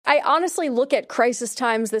I honestly look at crisis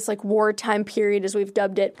times, this like wartime period, as we've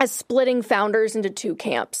dubbed it, as splitting founders into two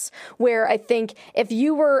camps, where I think if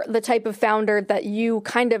you were the type of founder that you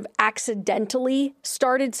kind of accidentally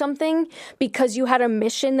started something because you had a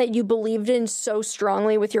mission that you believed in so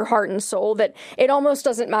strongly with your heart and soul that it almost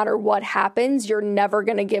doesn't matter what happens, you're never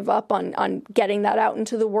going to give up on getting that out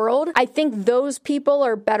into the world. I think those people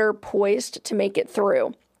are better poised to make it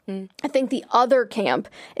through. I think the other camp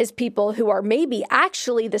is people who are maybe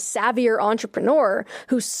actually the savvier entrepreneur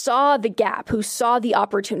who saw the gap, who saw the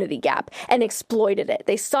opportunity gap and exploited it.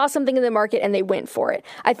 They saw something in the market and they went for it.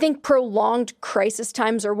 I think prolonged crisis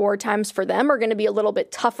times or war times for them are going to be a little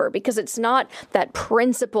bit tougher because it's not that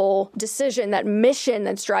principal decision, that mission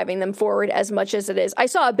that's driving them forward as much as it is, I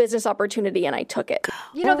saw a business opportunity and I took it.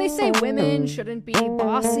 You know, they say women shouldn't be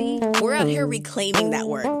bossy. We're out here reclaiming that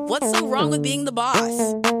word. What's so wrong with being the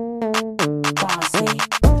boss?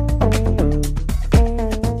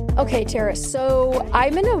 Okay, Tara, so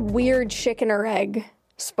I'm in a weird chicken or egg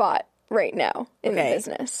spot right now in the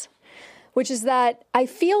business, which is that I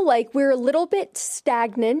feel like we're a little bit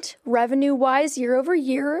stagnant revenue-wise year over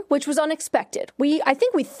year, which was unexpected. I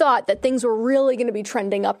think we thought that things were really going to be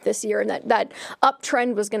trending up this year and that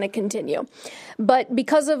uptrend was going to continue. But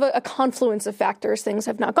because of a confluence of factors, things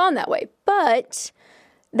have not gone that way. But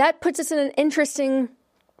that puts us in an interesting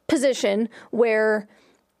position where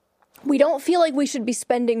we don't feel like we should be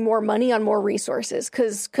spending more money on more resources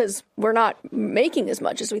because we're not making as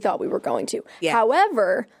much as we thought we were going to. Yeah.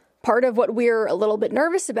 However, part of what we're a little bit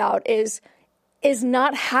nervous about is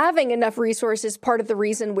not having enough resources part of the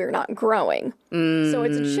reason we're not growing. So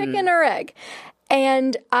it's a chicken or egg.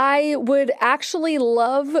 And I would actually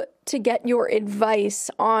love to get your advice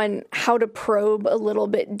on how to probe a little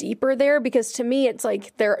bit deeper there, because to me, it's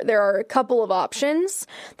like there are a couple of options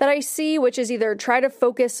that I see, which is either try to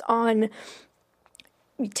focus on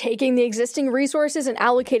taking the existing resources and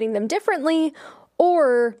allocating them differently,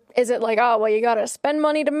 or is it like, oh, well, you got to spend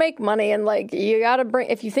money to make money, and like you got to bring,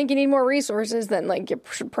 if you think you need more resources, then like you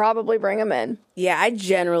should probably bring them in. Yeah, I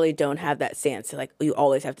generally don't have that stance. Like you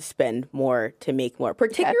always have to spend more to make more,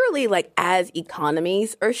 particularly like as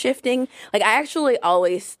economies are shifting. Like I actually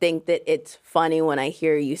always think that it's funny when I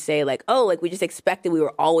hear you say like, oh, like we just expected we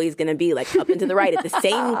were always going to be like up and to the right at the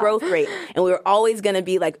same growth rate. And we were always going to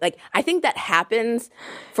be like I think that happens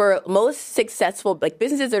for most successful, like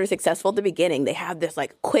businesses that are successful at the beginning. They have this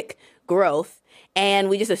like quick growth. And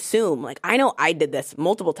we just assume, like, I know I did this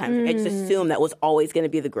multiple times. I just assumed that was always going to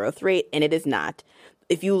be the growth rate, and it is not.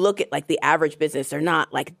 If you look at, like, the average business, they're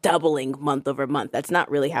not, like, doubling month over month. That's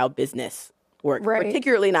not really how business works,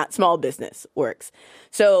 particularly not small business works.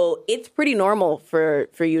 So it's pretty normal for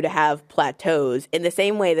you to have plateaus in the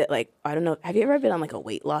same way that, like, I don't know, have you ever been on, like, a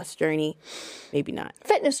weight loss journey? Maybe not.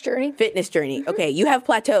 Fitness journey. Mm-hmm. Okay, you have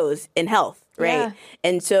plateaus in health. Right. Yeah.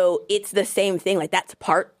 And so it's the same thing. Like that's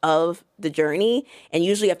part of the journey. And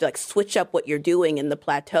usually you have to like switch up what you're doing in the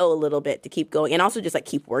plateau a little bit to keep going. And also just like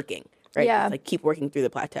keep working. Right. Yeah. Just, like keep working through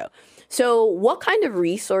the plateau. So what kind of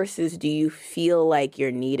resources do you feel like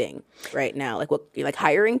you're needing right now? Like what, like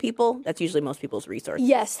hiring people? That's usually most people's resources.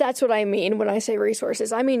 Yes, that's what I mean when I say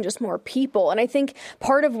resources. I mean just more people. And I think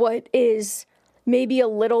part of what is maybe a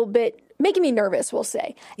little bit making me nervous, we'll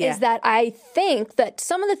say, is that I think that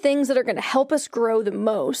some of the things that are going to help us grow the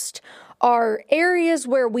most are areas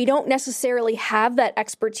where we don't necessarily have that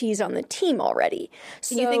expertise on the team already.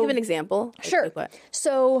 Can you think of an example? Sure. Like what?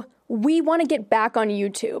 So we want to get back on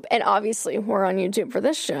YouTube, and obviously we're on YouTube for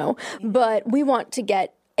this show, but we want to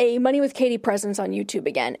get a Money with Katie presence on YouTube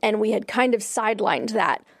again, and we had kind of sidelined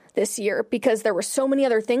that this year because there were so many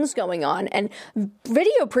other things going on, and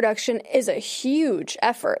video production is a huge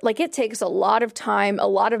effort. Like it takes a lot of time, a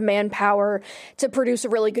lot of manpower to produce a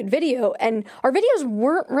really good video, and our videos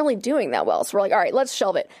weren't really doing that well. So we're like, all right, let's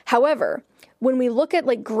shelve it. However, when we look at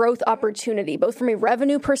like growth opportunity, both from a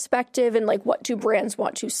revenue perspective and like what do brands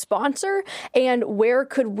want to sponsor and where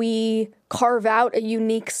could we carve out a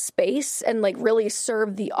unique space and like really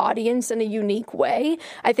serve the audience in a unique way,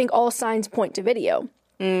 I think all signs point to video.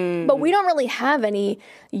 But we don't really have any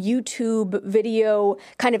YouTube video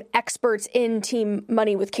kind of experts in Team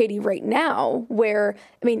Money with Katie right now where,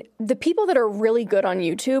 I mean, the people that are really good on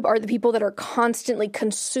YouTube are the people that are constantly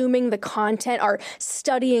consuming the content, are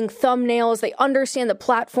studying thumbnails, they understand the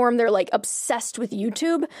platform, they're like obsessed with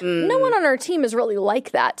YouTube. No one on our team is really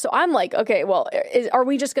like that. So I'm like, okay, well, are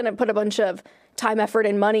we just going to put a bunch of time, effort,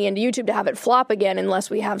 and money into YouTube to have it flop again unless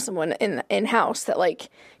we have someone in-house that like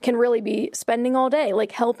can really be spending all day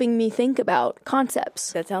like helping me think about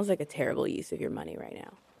concepts? That sounds like a terrible use of your money right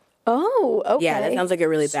now. Oh, okay. Yeah, that sounds like a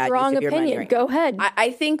really bad strong use of your money opinion. right Go now. ahead.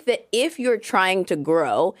 I think that if you're trying to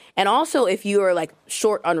grow, and also if you are like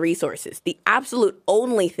short on resources, the absolute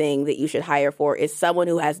only thing that you should hire for is someone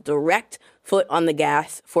who has direct foot on the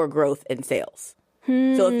gas for growth and sales.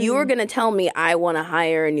 So if you were going to tell me I want to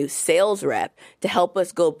hire a new sales rep to help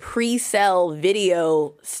us go pre-sell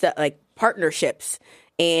video like partnerships,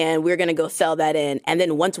 and we're going to go sell that in. And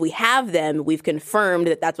then once we have them, we've confirmed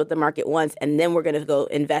that that's what the market wants. And then we're going to go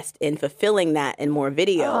invest in fulfilling that in more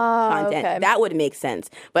video content. okay. That would make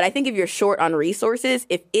sense. But I think if you're short on resources,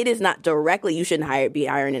 if it is not directly, you shouldn't be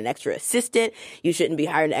hiring an extra assistant. You shouldn't be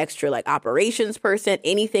hiring an extra like operations person,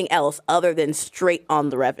 anything else other than straight on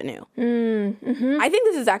the revenue. I think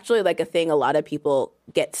this is actually like a thing a lot of people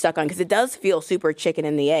get stuck on because it does feel super chicken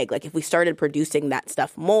and the egg. Like if we started producing that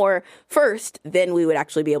stuff more first, then we would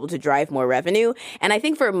actually be able to drive more revenue. And I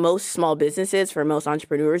think for most small businesses, for most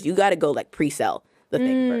entrepreneurs, you got to go like pre-sell the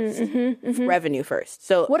thing first, revenue first.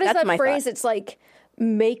 So What is that's that my phrase? thought. It's like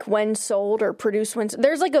make when sold or produce when sold.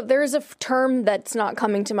 There's a term that's not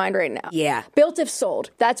coming to mind right now. Yeah. Built if sold.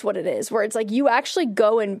 That's what it is, where it's like you actually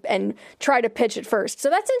go and try to pitch it first. So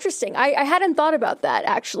that's interesting. I hadn't thought about that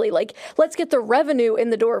actually. Like let's get the revenue in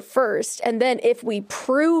the door first, and then if we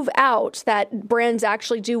prove out that brands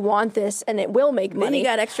actually do want this and it will make Then money, you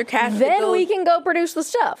got extra cash. then we can go produce the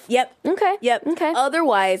stuff. Yep. Okay. Yep. Okay.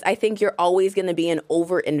 Otherwise, I think you're always going to be in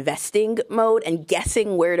over-investing mode and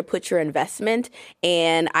guessing where to put your investment.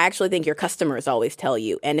 And I actually think your customers always tell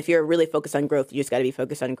you. And if you're really focused on growth, you just got to be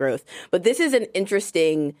focused on growth. But this is an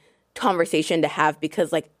interesting conversation to have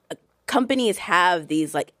because like companies have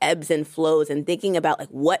these like ebbs and flows, and thinking about like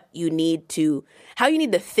what you need to, how you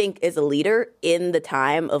need to think as a leader in the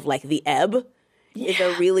time of like the ebb is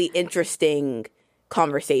a really interesting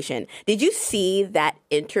conversation. Did you see that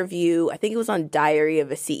interview? I think it was on Diary of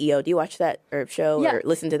a CEO. Do you watch that show or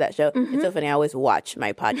listen to that show? It's so funny. I always watch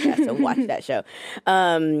my podcast and watch that show.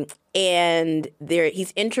 And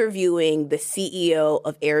he's interviewing the CEO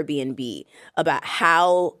of Airbnb about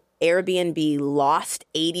how Airbnb lost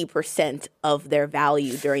 80% of their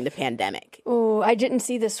value during the pandemic. Oh, I didn't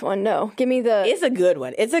see this one. No. Give me the It's a good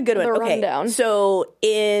one. It's a good one. Okay. rundown. So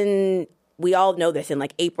we all know this, in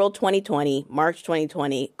like April 2020, March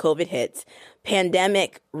 2020, COVID hits.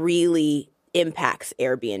 Pandemic really impacts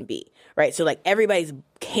Airbnb, right? So like everybody's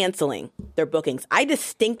canceling their bookings. I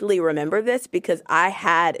distinctly remember this because I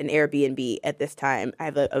had an Airbnb at this time. I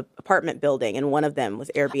have an apartment building and one of them was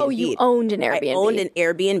Airbnb. Oh, you owned an Airbnb. I owned an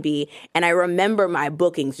Airbnb and I remember my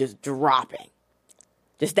bookings just dropping.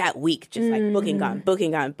 Just that week, just like booking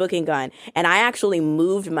gone. And I actually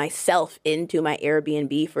moved myself into my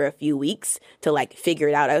Airbnb for a few weeks to like figure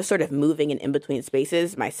it out. I was sort of moving in between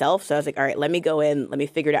spaces myself. So I was like, all right, let me go in, let me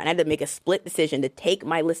figure it out. And I had to make a split decision to take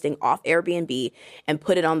my listing off Airbnb and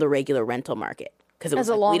put it on the regular rental market. Because as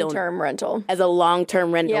a long-term rental. As a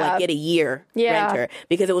long-term rental, Yeah. like get a year Yeah. renter.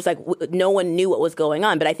 Because it was like no one knew what was going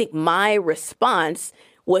on. But I think my response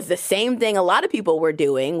was the same thing a lot of people were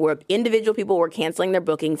doing, where individual people were canceling their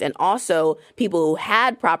bookings, and also people who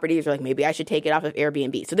had properties were like, maybe I should take it off of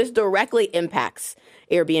Airbnb. So this directly impacts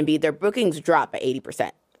Airbnb. Their bookings drop by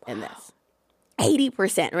 80% in this.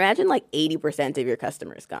 80%. Imagine like 80% of your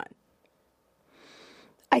customers gone.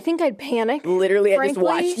 I think I'd panic. Literally, I just frankly.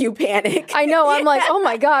 watched you panic. I know. I'm like, oh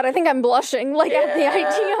my God, I think I'm blushing like at the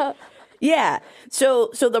idea. Yeah. So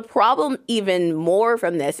the problem even more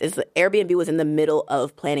from this is that Airbnb was in the middle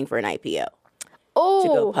of planning for an IPO Oh, to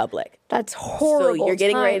go public. that's horrible. So you're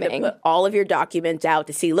getting ready timing. to put all of your documents out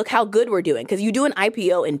to see, look how good we're doing. Because you do an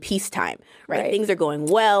IPO in peacetime, right? Right. Things are going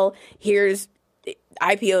well. Here's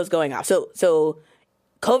IPOs going off. So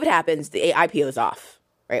COVID happens, the IPO is off.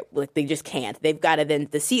 Right? Like they just can't. They've got to then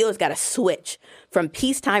the CEO's got to switch from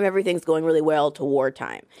peacetime, everything's going really well, to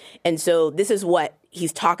wartime. And so this is what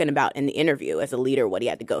he's talking about in the interview as a leader, what he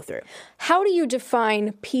had to go through. How do you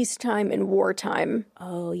define peacetime and wartime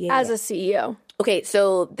Oh, yeah. as a CEO? Okay,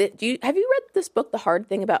 so have you read this book, The Hard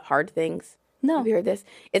Thing About Hard Things? No. Have you heard this?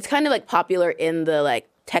 It's kind of like popular in the like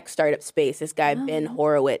tech startup space. This guy, Ben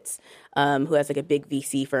Horowitz, who has like a big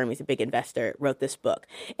VC firm, he's a big investor, wrote this book.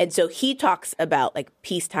 And so he talks about like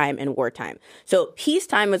peacetime and wartime. So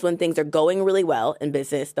peacetime is when things are going really well in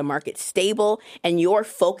business, the market's stable, and your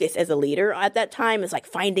focus as a leader at that time is like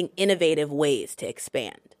finding innovative ways to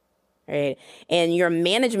expand. Right. And your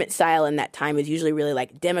management style in that time is usually really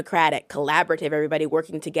like democratic, collaborative, everybody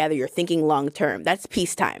working together. You're thinking long term. That's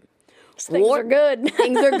peacetime. Things are good.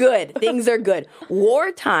 Things are good. Things are good.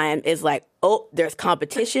 Wartime is like, oh, there's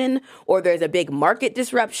competition, or there's a big market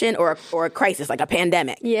disruption, or a crisis, like a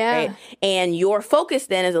pandemic. Yeah. Right? And your focus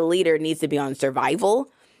then as a leader needs to be on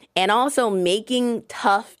survival and also making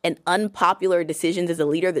tough and unpopular decisions as a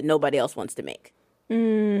leader that nobody else wants to make.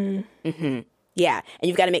 Yeah, and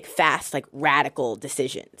you've got to make fast, like radical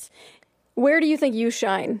decisions. Where do you think you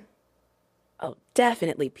shine? Oh,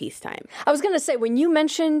 definitely peacetime. I was going to say, when you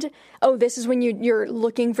mentioned, this is when you're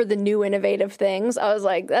looking for the new innovative things, I was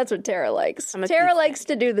like, that's what Tara likes. Tara likes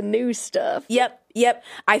to do the new stuff. Yep.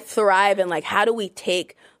 I thrive in like, how do we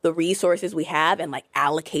take the resources we have and like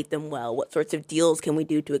allocate them well? What sorts of deals can we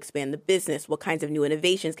do to expand the business? What kinds of new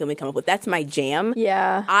innovations can we come up with? That's my jam.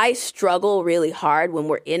 Yeah. I struggle really hard when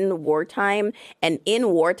we're in wartime, and in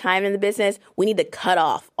wartime in the business, we need to cut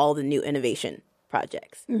off all the new innovation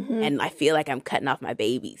projects. And I feel like I'm cutting off my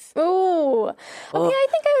babies. Ooh. Okay, I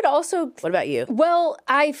think I would also... What about you? Well,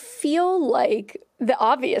 I feel like the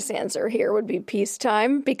obvious answer here would be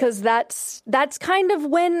peacetime, because that's kind of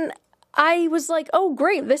when I was like, oh,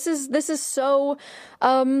 great, this is so,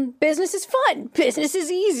 business is fun. Business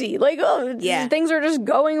is easy. Like, things are just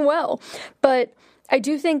going well. But I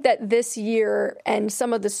do think that this year and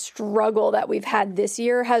some of the struggle that we've had this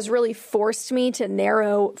year has really forced me to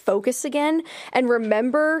narrow focus again and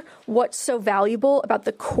remember what's so valuable about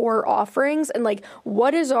the core offerings and like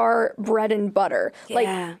what is our bread and butter.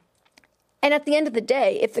 Yeah. And at the end of the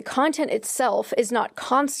day, if the content itself is not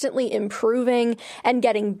constantly improving and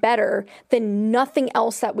getting better, then nothing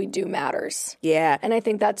else that we do matters. Yeah. And I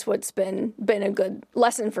think that's what's been a good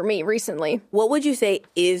lesson for me recently. What would you say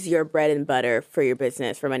is your bread and butter for your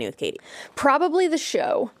business for Money with Katie? Probably the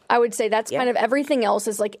show. I would say that's kind of everything else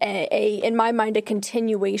is like in my mind, a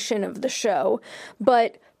continuation of the show.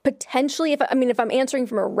 But potentially, if I'm answering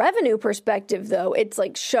from a revenue perspective, though, it's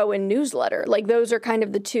like show and newsletter. Like those are kind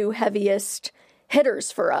of the two heaviest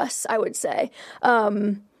hitters for us, I would say.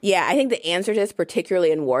 Yeah, I think the answer to this,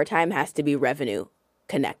 particularly in wartime, has to be revenue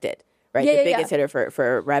connected, right? The biggest hitter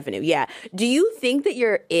for revenue. Yeah. Do you think that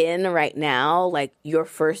you're in right now, like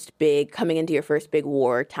coming into your first big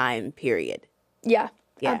wartime period? Yeah.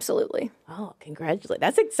 Absolutely. Oh, congratulations.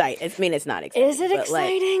 That's exciting. I mean, it's not exciting. Is it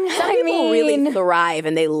exciting? Like, some people really thrive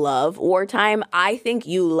and they love wartime. I think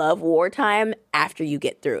you love wartime after you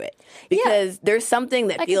get through it. Because there's something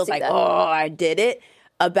that feels like, I did it,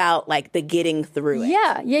 about like the getting through it.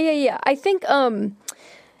 Yeah. I think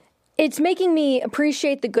it's making me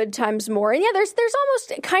appreciate the good times more. And there's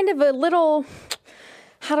almost kind of a little,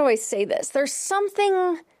 how do I say this? There's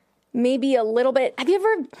something maybe a little bit, have you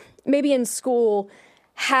ever maybe in school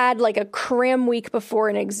had like a cram week before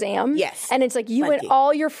an exam? Yes. And it's like you and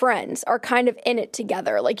all your friends are kind of in it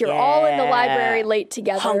together. Like you're all in the library late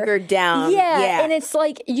together. Hunkered down. Yeah. And it's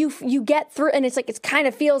like you get through, and it's like it kind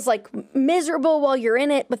of feels like miserable while you're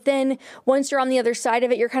in it. But then once you're on the other side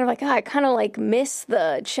of it, you're kind of like, I kind of like miss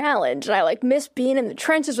the challenge. And I like miss being in the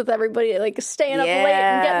trenches with everybody, like staying up late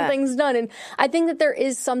and getting things done. And I think that there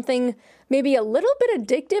is something maybe a little bit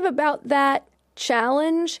addictive about that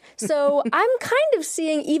challenge. So I'm kind of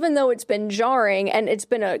seeing, even though it's been jarring and it's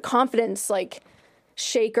been a confidence like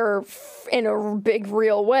shaker in a big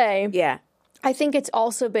real way. Yeah. I think it's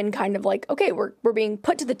also been kind of like, okay, we're being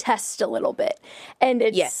put to the test a little bit. And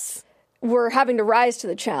it's we're having to rise to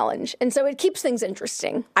the challenge. And so it keeps things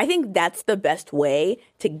interesting. I think that's the best way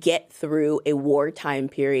to get through a wartime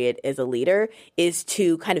period as a leader, is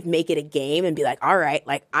to kind of make it a game and be like, all right,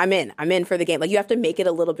 like I'm in for the game. Like you have to make it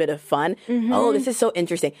a little bit of fun. Oh, this is so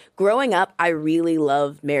interesting. Growing up, I really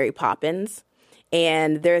loved Mary Poppins.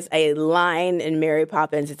 And there's a line in Mary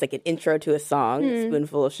Poppins, it's like an intro to a song,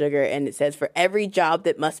 Spoonful of Sugar, and it says, for every job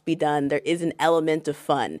that must be done, there is an element of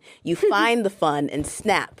fun. You find the fun and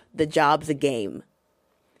snap, the job's a game.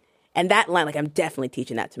 And that line, like I'm definitely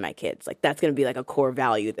teaching that to my kids. Like that's going to be like a core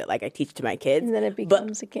value that like I teach to my kids. And then it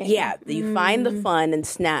becomes a game. Yeah, you find the fun and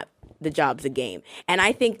snap, the job's a game. And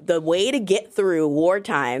I think the way to get through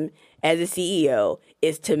wartime as a CEO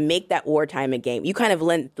is to make that wartime a game. You kind of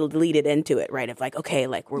lead it into it, right? Of like, okay,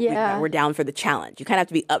 like we're down for the challenge. You kind of have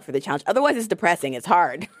to be up for the challenge. Otherwise, it's depressing. It's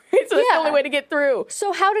hard. So it's the only way to get through.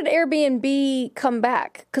 So how did Airbnb come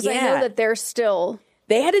back? Because I know that they're still...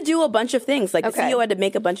 They had to do a bunch of things. Like the CEO had to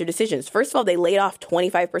make a bunch of decisions. First of all, they laid off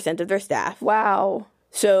 25% of their staff. Wow.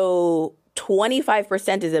 So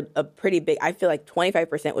 25% is a pretty big... I feel like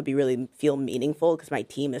 25% would be really feel meaningful because my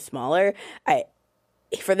team is smaller.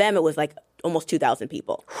 For them, it was like almost 2,000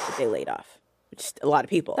 people that they laid off. Just a lot of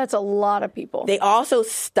people. That's a lot of people. They also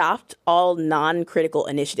stopped all non-critical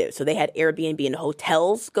initiatives. So they had Airbnb and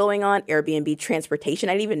hotels going on, Airbnb transportation.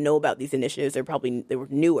 I didn't even know about these initiatives. They were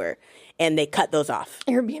newer. And they cut those off.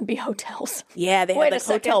 Airbnb hotels. Yeah, they had like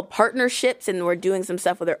hotel partnerships and were doing some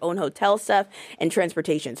stuff with their own hotel stuff and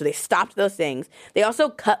transportation. So they stopped those things. They also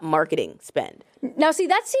cut marketing spend. Now, see,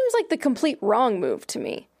 that seems like the complete wrong move to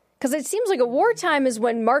me. Because it seems like a wartime is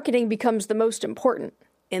when marketing becomes the most important.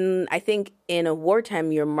 And I think in a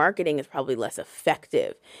wartime, your marketing is probably less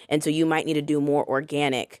effective. And so you might need to do more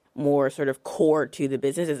organic, more sort of core to the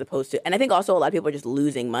business as opposed to, and I think also a lot of people are just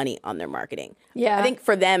losing money on their marketing. Yeah. I think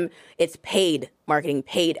for them, it's paid marketing,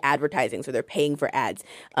 paid advertising. So they're paying for ads.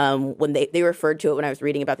 When they referred to it when I was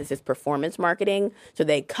reading about this as performance marketing. So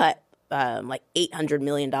they cut like $800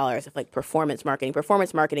 million of like performance marketing.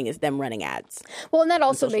 Performance marketing is them running ads. Well, and that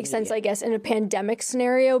also makes sense, I guess, in a pandemic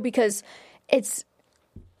scenario because it's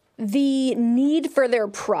the need for their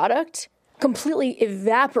product completely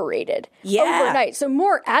evaporated overnight. So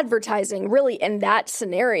more advertising really in that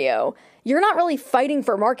scenario. You're not really fighting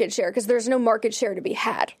for market share because there's no market share to be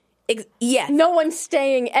had. Yes. No one's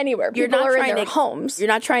staying anywhere. People are in their homes. You're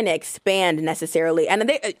not trying to expand necessarily. And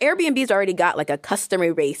Airbnb's already got like a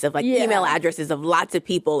customer base of like email addresses of lots of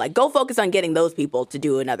people. Like go focus on getting those people to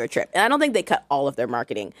do another trip. And I don't think they cut all of their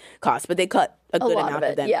marketing costs, but they cut a good amount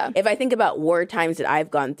of them. Yeah. If I think about war times that I've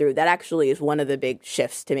gone through, that actually is one of the big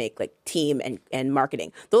shifts to make, like team and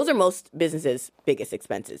marketing. Those are most businesses' biggest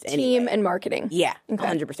expenses. Anyway. Team and marketing. Yeah,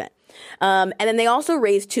 100%. And then they also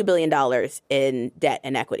raised $2 billion in debt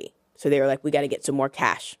and equity. So they were like, we got to get some more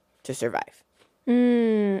cash to survive.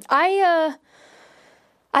 I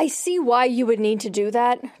see why you would need to do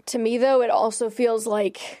that. To me, though, it also feels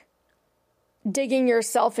like digging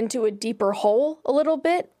yourself into a deeper hole a little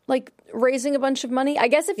bit, like raising a bunch of money. I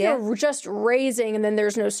guess if you're just raising and then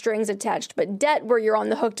there's no strings attached, but debt where you're on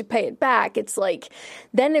the hook to pay it back, it's like,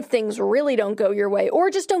 then if things really don't go your way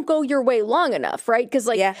or just don't go your way long enough, right? Because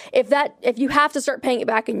like if you have to start paying it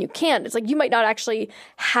back and you can't, it's like you might not actually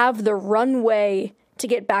have the runway to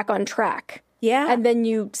get back on track. Yeah. And then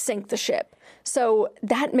you sink the ship. So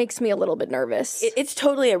that makes me a little bit nervous. It's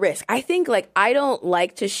totally a risk. I think like I don't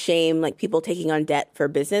like to shame like people taking on debt for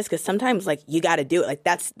business because sometimes like you got to do it. Like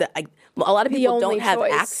that's a lot of people don't have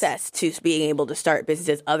access to being able to start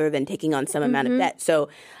businesses other than taking on some amount of debt. So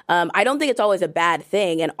I don't think it's always a bad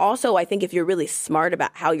thing. And also I think if you're really smart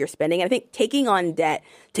about how you're spending, I think taking on debt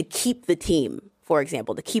to keep the team, for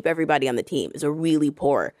example, to keep everybody on the team is a really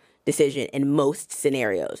poor decision in most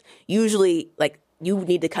scenarios. Usually like you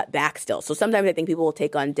need to cut back still. So sometimes I think people will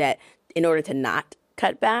take on debt in order to not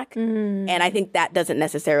cut back. And I think that doesn't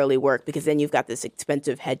necessarily work because then you've got this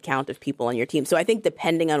expensive head count of people on your team. So I think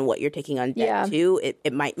depending on what you're taking on debt to,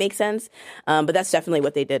 it might make sense. But that's definitely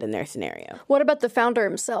what they did in their scenario. What about the founder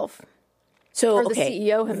himself? Or the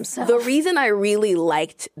CEO himself? The reason I really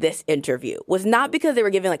liked this interview was not because they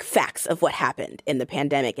were giving like facts of what happened in the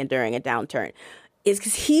pandemic and during a downturn. Is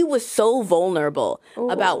because he was so vulnerable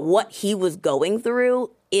about what he was going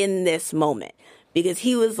through in this moment. Because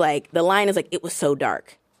he was like, the line is like, it was so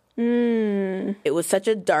dark. It was such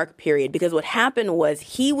a dark period. Because what happened was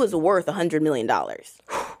he was worth $100 million,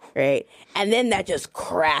 right? And then that just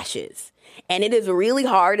crashes. And it is really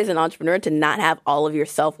hard as an entrepreneur to not have all of your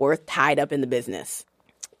self-worth tied up in the business.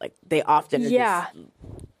 Like they often are just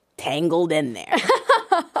tangled in there.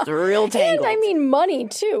 It's real tangled. And I mean money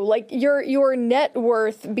too, like your net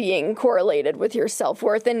worth being correlated with your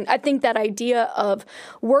self-worth. And I think that idea of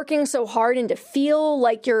working so hard and to feel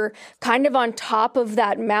like you're kind of on top of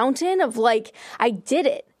that mountain of like, I did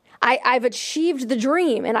it. I've achieved the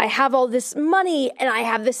dream and I have all this money and I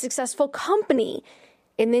have this successful company.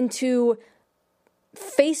 And then to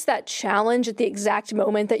face that challenge at the exact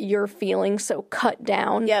moment that you're feeling so cut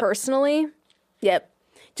down personally.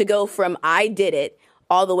 To go from I did it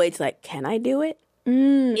all the way to like, can I do it?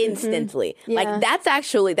 Instantly. Like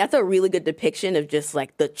that's a really good depiction of just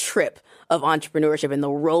like the trip of entrepreneurship and the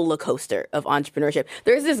roller coaster of entrepreneurship.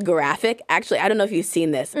 There's this graphic, actually, I don't know if you've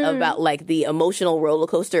seen this, about like the emotional roller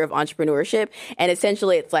coaster of entrepreneurship. And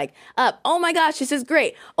essentially it's like up, oh my gosh, this is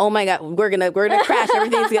great. Oh my God, we're gonna crash.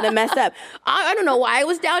 Everything's gonna mess up. I don't know why I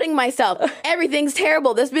was doubting myself. Everything's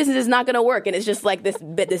terrible. This business is not gonna work. And it's just like this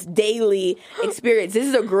daily experience. This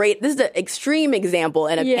is an extreme example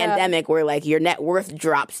in a pandemic where like your net worth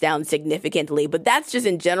drops down significantly. But that's just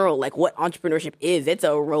in general like what entrepreneurship is. It's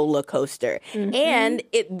a roller coaster. And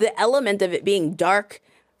the element of it being dark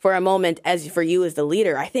for a moment as for you as the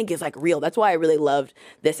leader, I think is like real. That's why I really loved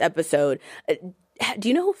this episode. Do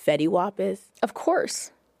you know who Fetty Wap is? Of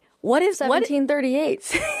course. What is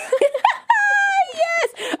 1738?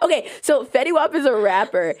 Yes. Okay, so Fetty Wap is a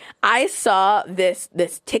rapper. I saw this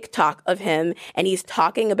TikTok of him, and he's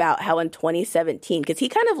talking about how in 2017, because he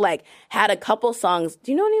kind of like had a couple songs.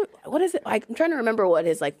 Do you know what is it? I'm trying to remember what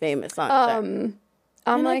his like famous songs are.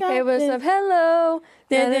 I'm like, hey, what's up? Hello.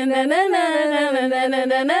 Yes.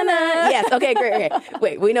 Okay. Great.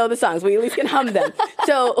 Wait, we know the songs. We at least can hum them.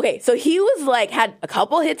 So he was like, had a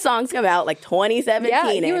couple hit songs come out, like 2017.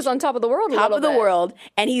 Yeah, he was on top of the world. Top of the world,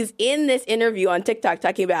 and he's in this interview on TikTok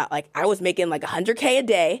talking about like I was making like $100K a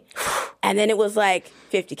day, and then it was like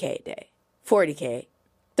 $50K a day, $40K.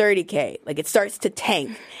 $30K. Like it starts to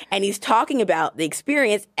tank, and he's talking about the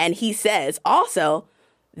experience, and he says also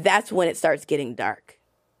that's when it starts getting dark.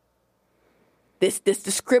 This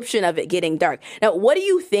description of it getting dark. Now, what do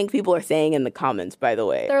you think people are saying in the comments, by the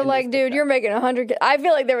way? They're like, dude, you're making $100K. I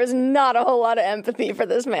feel like there was not a whole lot of empathy for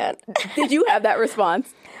this man. Did you have that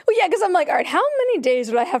response? Well, yeah, because I'm like, all right, how many days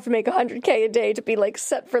would I have to make $100K a day to be like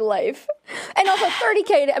set for life? And also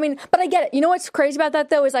 $30K a day. I mean, but I get it. You know what's crazy about that,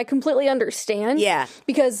 though, is I completely understand. Yeah.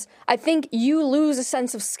 Because I think you lose a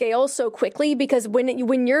sense of scale so quickly because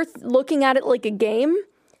when you're looking at it like a game,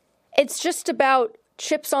 it's just about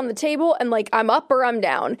chips on the table and like I'm up or I'm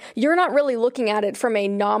down. You're not really looking at it from a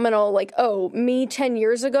nominal like, oh, me 10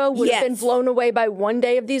 years ago would have been blown away by one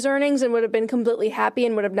day of these earnings and would have been completely happy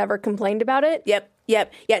and would have never complained about it. Yep. Yeah,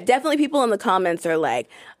 definitely people in the comments are like,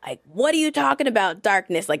 what are you talking about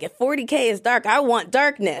darkness? Like if 40K is dark, I want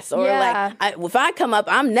darkness. Or like, if I come up,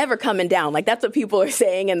 I'm never coming down. Like that's what people are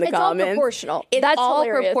saying in the comments. All proportional. That's all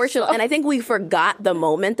hilarious. Proportional. And I think we forgot the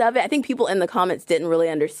moment of it. I think people in the comments didn't really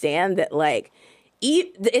understand that like,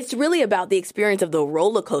 it's really about the experience of the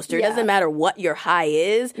roller coaster. It doesn't matter what your high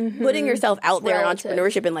is. Putting yourself out there in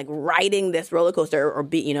entrepreneurship and like riding this roller coaster or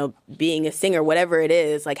being a singer, whatever it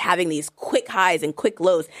is, like having these quick highs and quick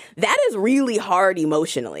lows, that is really hard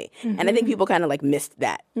emotionally. And I think people kind of like missed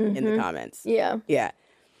that in the comments. Yeah.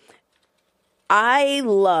 I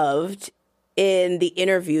loved in the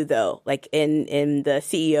interview, though, like in the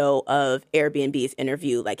CEO of Airbnb's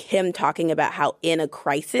interview, like him talking about how in a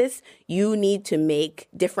crisis, you need to make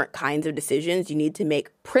different kinds of decisions. You need to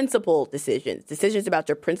make principle decisions about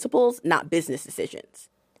your principles, not business decisions.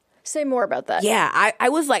 Say more about that. Yeah, I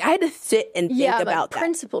was like, I had to sit and think about that.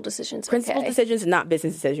 Principle decisions. Principle decisions, not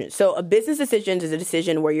business decisions. So a business decision is a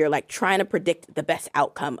decision where you're like trying to predict the best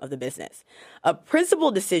outcome of the business. A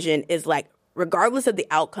principle decision is like, regardless of the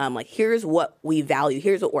outcome, like here's what we value,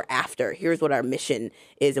 here's what we're after, here's what our mission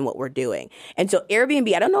is and what we're doing. And so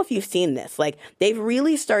Airbnb, I don't know if you've seen this, like they've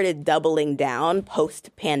really started doubling down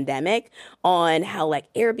post-pandemic on how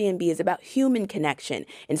like Airbnb is about human connection.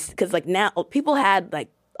 And because like now people had like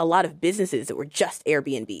a lot of businesses that were just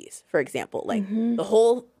Airbnbs, for example, like the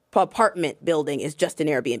whole apartment building is just an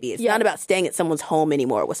Airbnb. It's not about staying at someone's home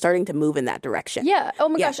anymore. It was starting to move in that direction. Yeah. Oh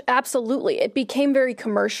my gosh, absolutely. It became very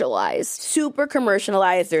commercialized. Super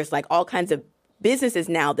commercialized. There's like all kinds of businesses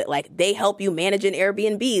now that like they help you manage an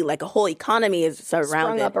Airbnb. Like a whole economy is surrounded.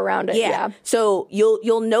 Sprung up around it. Yeah. So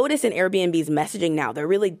you'll notice in Airbnb's messaging now, they're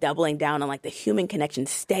really doubling down on like the human connection,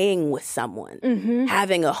 staying with someone,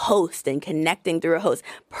 having a host and connecting through a host.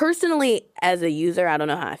 Personally, as a user, I don't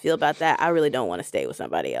know how I feel about that. I really don't want to stay with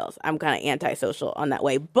somebody else. I'm kind of antisocial on that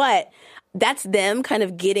way, but that's them kind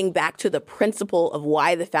of getting back to the principle of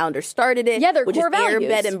why the founder started it. Yeah, their which core is values. Air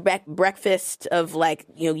bed and breakfast of like,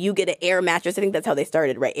 you get an air mattress. I think that's how they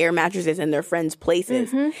started, right? Air mattresses in their friends'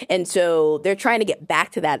 places. And so they're trying to get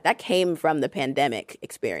back to that. That came from the pandemic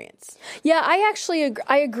experience. Yeah, I actually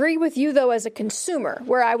I agree with you, though, as a consumer,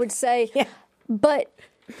 where I would say, but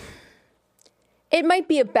it might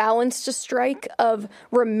be a balance to strike of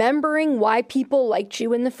remembering why people liked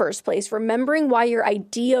you in the first place, remembering why your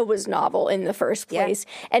idea was novel in the first place,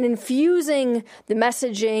 and infusing the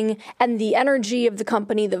messaging and the energy of the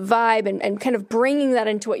company, the vibe, and kind of bringing that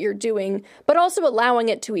into what you're doing, but also allowing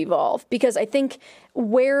it to evolve. Because I think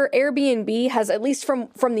where Airbnb has, at least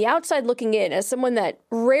from the outside looking in, as someone that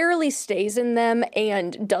rarely stays in them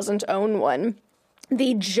and doesn't own one,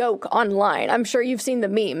 the joke online, I'm sure you've seen the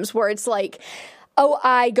memes where it's like, oh,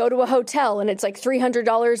 I go to a hotel and it's like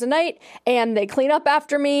 $300 a night and they clean up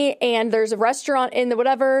after me and there's a restaurant in the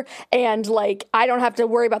whatever and like I don't have to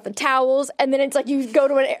worry about the towels. And then it's like you go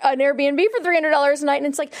to an Airbnb for $300 a night and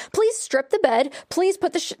it's like, please strip the bed, please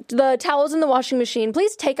put the towels in the washing machine,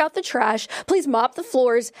 please take out the trash, please mop the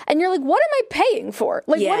floors. And you're like, what am I paying for?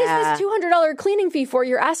 Like, what is this $200 cleaning fee for?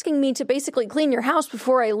 You're asking me to basically clean your house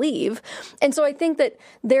before I leave. And so I think that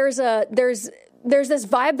there's there's this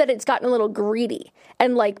vibe that it's gotten a little greedy,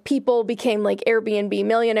 and like people became like Airbnb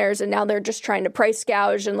millionaires, and now they're just trying to price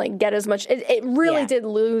gouge and like get as much. It really did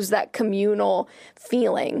lose that communal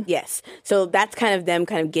feeling. Yes. So that's kind of them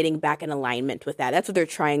kind of getting back in alignment with that. That's what they're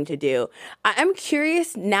trying to do. I'm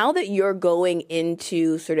curious, now that you're going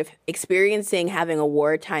into sort of experiencing having a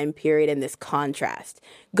wartime period in this contrast,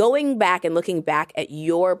 going back and looking back at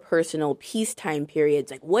your personal peacetime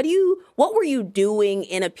periods, like what were you doing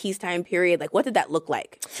in a peacetime period? Like what did that look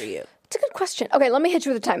like for you? It's a good question. Okay, let me hit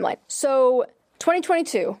you with a timeline. So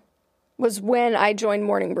 2022 was when I joined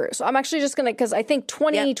Morning Brew. So I'm actually just going to, because I think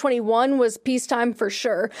 2021 was peacetime for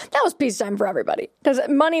sure. That was peacetime for everybody. Because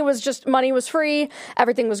money was free.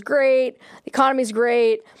 Everything was great. The economy's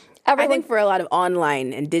great. I think for a lot of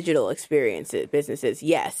online and digital businesses,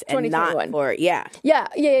 yes, and not for not for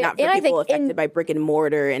people affected by brick and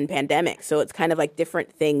mortar and pandemic. So it's kind of like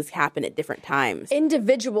different things happen at different times.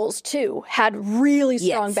 Individuals too had really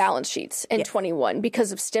strong balance sheets in 21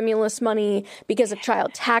 because of stimulus money, because of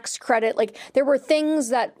child tax credit. Like there were things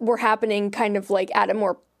that were happening kind of like at a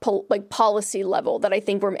more policy level that I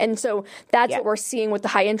think and so that's what we're seeing with the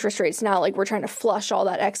high interest rates now. Like we're trying to flush all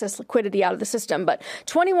that excess liquidity out of the system. But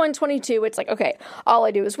 21, 22, it's like, okay, all I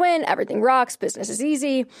do is win. Everything rocks. Business is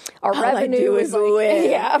easy. Our revenue is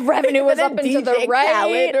like, revenue was up into the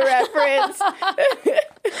right. Reference.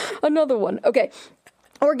 Another one. Okay.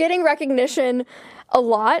 We're getting recognition a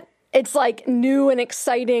lot. It's like new and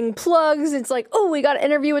exciting plugs. It's like, oh, we got an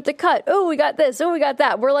interview with The Cut. Oh, we got this. Oh, we got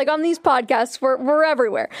that. We're like on these podcasts. We're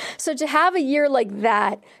everywhere. So to have a year like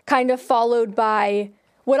that kind of followed by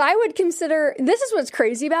what I would consider, this is what's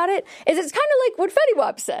crazy about it, is it's kind of like what Fetty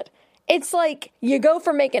Wap said. It's like you go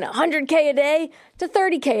from making $100K a day to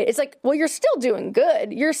 $30K. It's like, well, you're still doing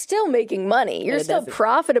good. You're still making money. You're still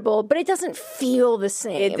profitable, but it doesn't feel the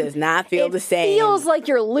same. It does not feel the same. It feels like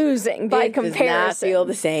you're losing by comparison. It does not feel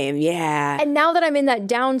the same. Yeah. And now that I'm in that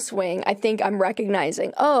downswing, I think I'm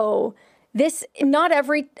recognizing, not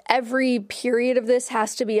every period of this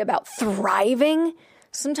has to be about thriving.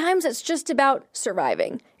 Sometimes it's just about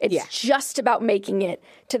surviving. It's just about making it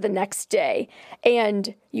to the next day.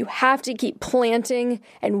 And you have to keep planting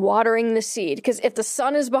and watering the seed. Because if the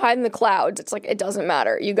sun is behind the clouds, it's like, it doesn't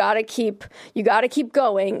matter. You gotta keep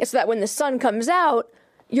going so that when the sun comes out,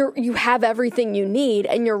 you have everything you need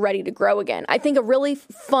and you're ready to grow again. I think a really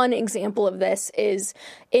fun example of this is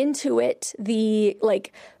Intuit, the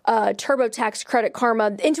TurboTax Credit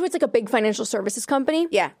Karma. Intuit's like a big financial services company.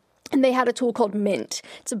 Yeah. And they had a tool called Mint.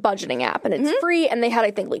 It's a budgeting app, and it's free. And they had,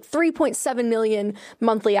 I think, like 3.7 million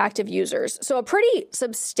monthly active users. So a pretty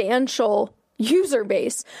substantial user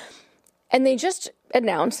base. And they just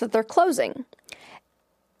announced that they're closing.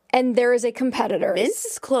 And there is a competitor. Mint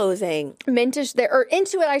is closing. Mint is there, or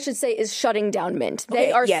Intuit, I should say, is shutting down Mint.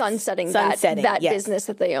 They are sunsetting that business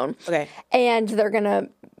that they own. Okay. And they're going to,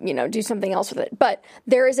 do something else with it. But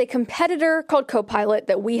there is a competitor called Copilot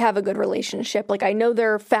that we have a good relationship. Like, I know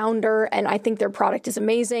their founder, and I think their product is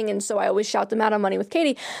amazing. And so I always shout them out on Money with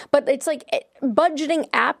Katie. But it's like budgeting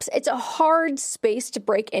apps, it's a hard space to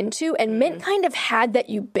break into. And Mint kind of had that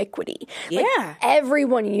ubiquity. Like,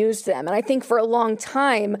 everyone used them. And I think for a long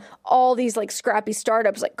time, all these like scrappy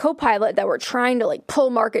startups like Copilot that were trying to like pull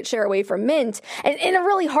market share away from Mint, and in a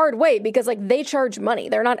really hard way because like they charge money.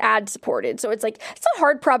 They're not ad supported. So it's like, it's a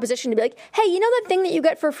hard proposition to be like, hey, that thing that you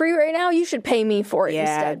get for free right now, you should pay me for it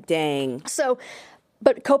instead. Yeah, dang. So,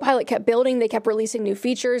 but Copilot kept building. They kept releasing new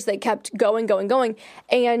features. They kept going.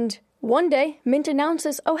 And one day Mint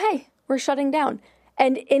announces, oh, hey, we're shutting down.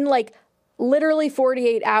 And in like literally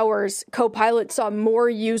 48 hours, Copilot saw more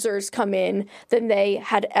users come in than they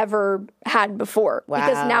had ever had before. Wow.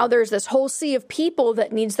 Because now there's this whole sea of people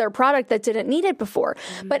that needs their product that didn't need it before.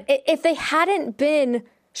 But if they hadn't been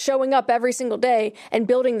showing up every single day and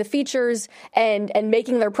building the features and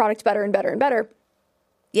making their product better and better and better.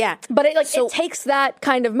 Yeah. But it takes that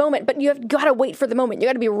kind of moment, but you've got to wait for the moment. You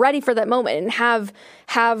got to be ready for that moment and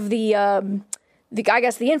have the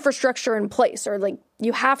infrastructure in place, or like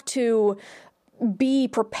you have to be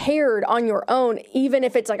prepared on your own, even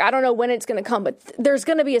if it's like, I don't know when it's going to come, but there's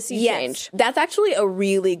going to be a sea change. That's actually a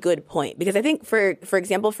really good point, because I think for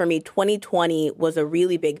example, for me, 2020 was a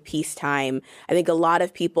really big peacetime. I think a lot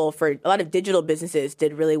of digital businesses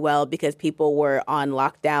did really well because people were on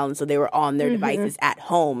lockdown. So they were on their devices at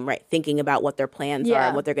home, right? Thinking about what their plans are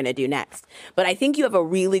and what they're going to do next. But I think you have a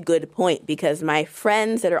really good point, because my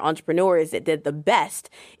friends that are entrepreneurs that did the best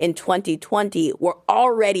in 2020 were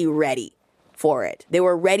already ready for it. They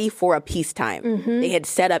were ready for a peacetime. They had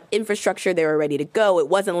set up infrastructure. They were ready to go. It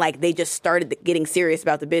wasn't like they just started getting serious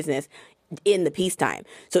about the business in the peacetime.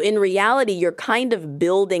 So in reality, you're kind of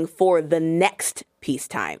building for the next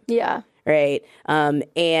peacetime. Yeah. Right.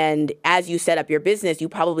 And as you set up your business, you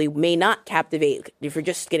probably may not captivate. If you're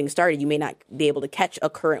just getting started, you may not be able to catch a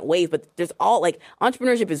current wave. But there's all like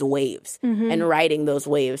entrepreneurship is waves and riding those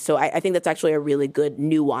waves. So I think that's actually a really good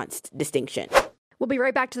nuanced distinction. We'll be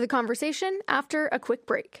right back to the conversation after a quick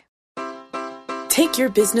break. Take your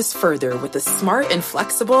business further with the smart and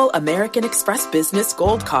flexible American Express Business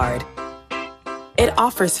Gold Card. It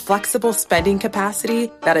offers flexible spending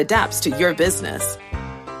capacity that adapts to your business.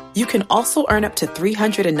 You can also earn up to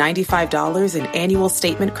 $395 in annual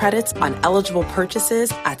statement credits on eligible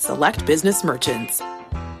purchases at select business merchants.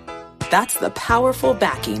 That's the powerful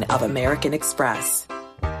backing of American Express.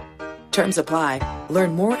 Terms apply.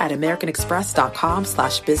 Learn more at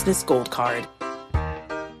americanexpress.com/business gold card.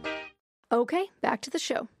 Okay, back to the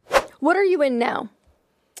show. What are you in now?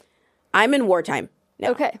 I'm in wartime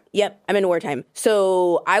now. Okay. Yep, I'm in wartime.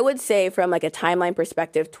 So I would say from like a timeline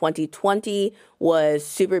perspective, 2020 was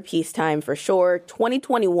super peacetime for sure.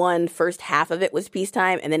 2021, first half of it was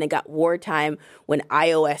peacetime, and then it got wartime when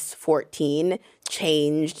iOS 14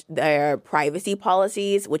 changed their privacy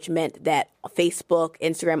policies, which meant that Facebook,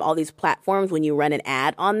 Instagram, all these platforms, when you run an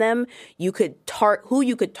ad on them, you could who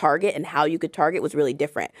you could target and how you could target was really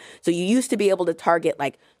different. So you used to be able to target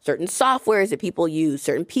like certain softwares that people use,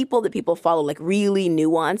 certain people that people follow, like really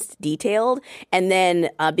nuanced, detailed. And then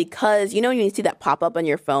because, you see that pop up on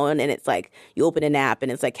your phone and it's like you open an app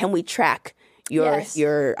and it's like, can we track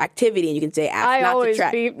your activity? And you can say app not to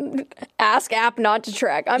track. Ask app not to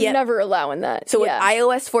track. I'm never allowing that. So with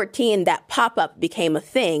iOS 14, that pop-up became a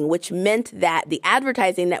thing, which meant that the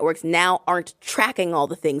advertising networks now aren't tracking all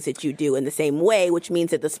the things that you do in the same way, which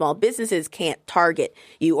means that the small businesses can't target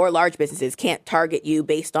you, or large businesses can't target you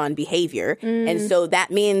based on behavior. And so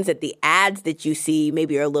that means that the ads that you see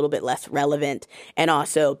maybe are a little bit less relevant. And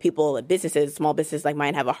also businesses, small businesses like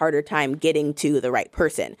mine, have a harder time getting to the right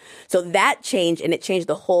person. So that changed, and it changed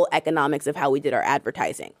the whole economics of how we did our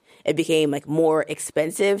advertising. It became like more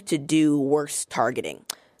expensive to do worse targeting.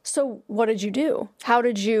 So what did you do? How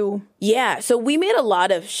did you? Yeah, so we made a lot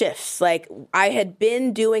of shifts. Like I had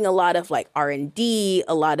been doing a lot of like R&D,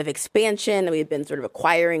 a lot of expansion. We had been sort of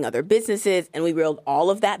acquiring other businesses, and we reeled all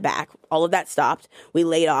of that back. All of that stopped. We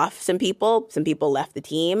laid off some people. Some people left the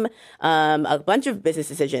team. A bunch of business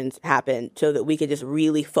decisions happened so that we could just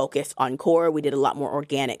really focus on core. We did a lot more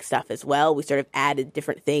organic stuff as well. We sort of added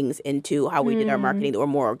different things into how we did our marketing that were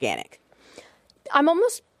more organic. I'm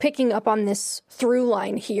almost picking up on this through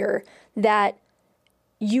line here that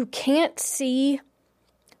you can't see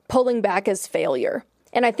pulling back as failure.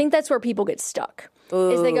 And I think that's where people get stuck.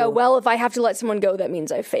 Is they go, well, if I have to let someone go, that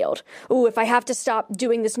means I failed. Ooh, if I have to stop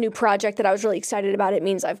doing this new project that I was really excited about, it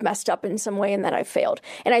means I've messed up in some way and that I failed.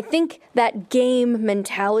 And I think that game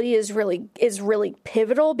mentality is really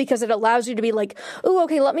pivotal because it allows you to be like, ooh,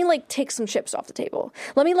 okay, let me like take some chips off the table.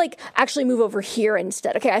 Let me like actually move over here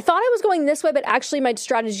instead. Okay, I thought I was going this way, but actually my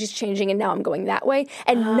strategy is changing and now I'm going that way.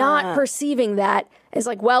 And not perceiving that as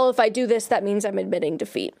like, well, if I do this, that means I'm admitting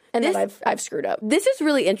defeat and that I've screwed up. This is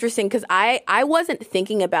really interesting because I wasn't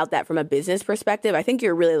thinking about that from a business perspective. I think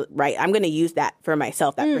you're really right. I'm going to use that for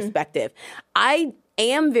myself, that perspective. I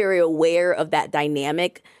am very aware of that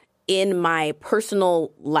dynamic in my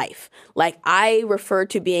personal life. Like I refer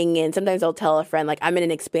to sometimes I'll tell a friend, like I'm in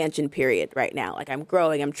an expansion period right now. Like I'm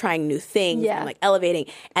growing, I'm trying new things, I'm like elevating.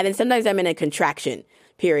 And then sometimes I'm in a contraction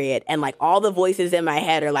period. And like all the voices in my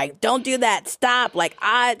head are like, don't do that. Stop. Like,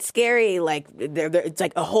 it's scary. Like it's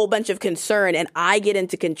like a whole bunch of concern. And I get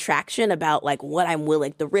into contraction about like what I'm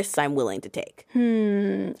willing, the risks I'm willing to take.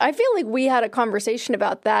 I feel like we had a conversation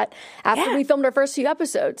about that after we filmed our first few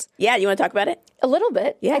episodes. Yeah. You want to talk about it? A little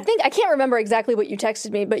bit. Yeah. I can't remember exactly what you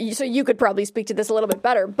texted me, but so you could probably speak to this a little bit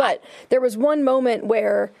better. But there was one moment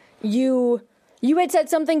where you had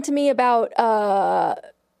said something to me about,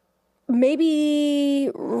 maybe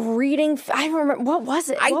reading. I don't remember. What was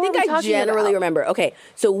it? I think I generally remember. Okay.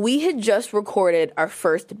 So we had just recorded our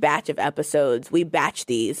first batch of episodes. We batch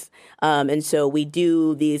these. And so we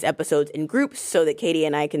do these episodes in groups so that Katie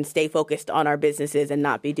and I can stay focused on our businesses and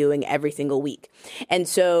not be doing every single week. And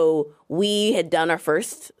so we had done our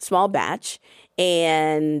first small batch,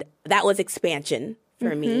 and that was expansion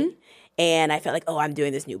for me. And I felt like, oh, I'm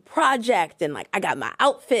doing this new project and like I got my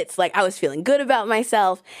outfits. Like I was feeling good about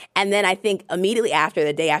myself. And then I think immediately after,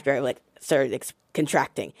 the day after, I like started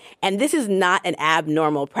contracting. And this is not an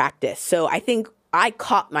abnormal practice. So I think I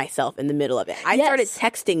caught myself in the middle of it. I started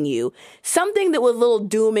texting you something that was a little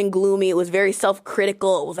doom and gloomy. It was very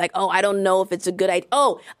self-critical. It was like, oh, I don't know if it's a good idea.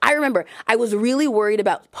 Oh, I remember. I was really worried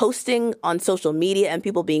about posting on social media and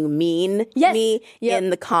people being mean to me in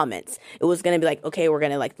the comments. It was going to be like, okay, we're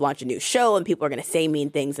going to like launch a new show and people are going to say mean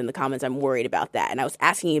things in the comments. I'm worried about that. And I was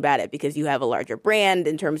asking you about it because you have a larger brand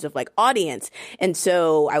in terms of like audience. And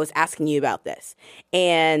so I was asking you about this.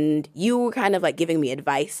 And you were kind of like giving me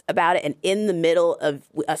advice about it. And in the middle of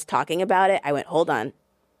us talking about it, I went, hold on.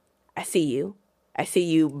 I see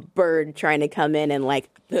you, bird, trying to come in and like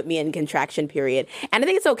put me in contraction period. And I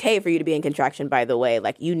think it's okay for you to be in contraction, by the way.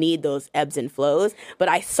 Like you need those ebbs and flows. But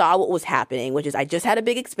I saw what was happening, which is I just had a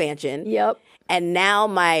big expansion. Yep. And now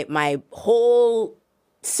my whole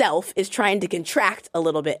self is trying to contract a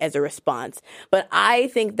little bit as a response. But I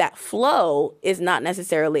think that flow is not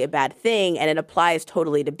necessarily a bad thing, and it applies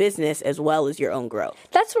totally to business as well as your own growth.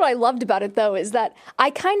 That's what I loved about it, though, is that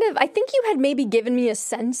I think you had maybe given me a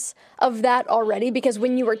sense of that already, because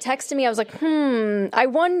when you were texting me, I was like, I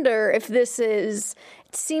wonder if this is...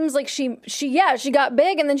 It seems like she got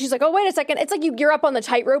big, and then she's like, oh, wait a second. It's like you're up on the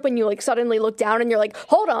tightrope and you like suddenly look down and you're like,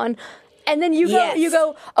 hold on. And then you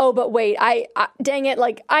go, oh, but wait, I dang it,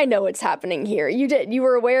 like, I know what's happening here. You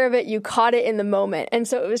were aware of it, you caught it in the moment. And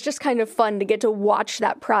so it was just kind of fun to get to watch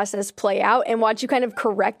that process play out and watch you kind of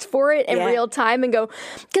correct for it in real time and go,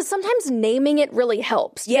 because sometimes naming it really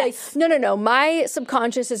helps. Yes. Like, no, my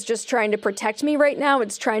subconscious is just trying to protect me right now.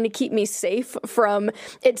 It's trying to keep me safe from,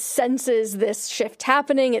 it senses this shift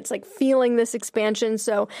happening. It's like feeling this expansion.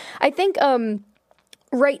 So I think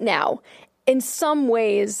right now, in some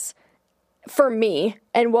ways, for me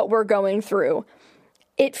and what we're going through,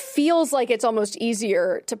 it feels like it's almost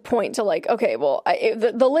easier to point to like, okay, well,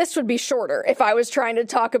 the list would be shorter if I was trying to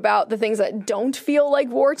talk about the things that don't feel like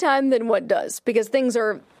wartime than what does, because things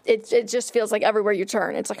are, it just feels like everywhere you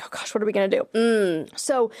turn, it's like, oh gosh, what are we going to do?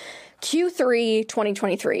 So Q3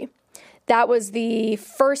 2023, that was the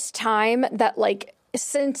first time that like,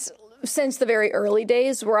 since the very early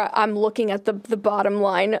days where I'm looking at the bottom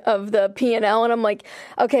line of the P&L and I'm like,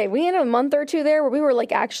 okay, we had a month or two there where we were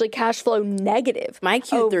like actually cash flow negative. My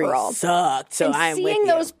Q3 overall. Sucked, so and I'm seeing with you.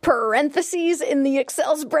 those parentheses in the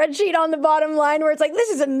Excel spreadsheet on the bottom line where it's like, this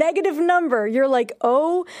is a negative number. You're like,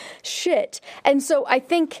 oh shit. And so I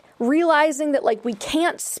think realizing that like we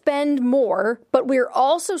can't spend more, but we're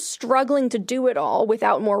also struggling to do it all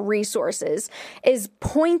without more resources is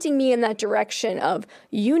pointing me in that direction of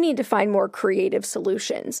you need to find more creative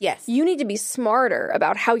solutions. Yes. You need to be smarter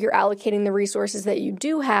about how you're allocating the resources that you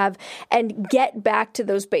do have and get back to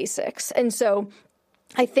those basics. And so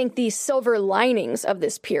I think the silver linings of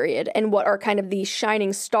this period and what are kind of the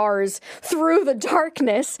shining stars through the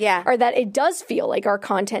darkness are that it does feel like our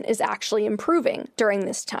content is actually improving during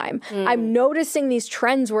this time. I'm noticing these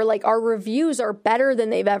trends where like our reviews are better than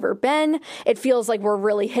they've ever been. It feels like we're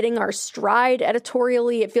really hitting our stride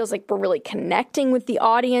editorially. It feels like we're really connecting with the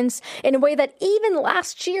audience in a way that even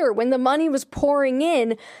last year when the money was pouring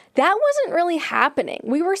in, that wasn't really happening.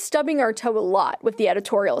 We were stubbing our toe a lot with the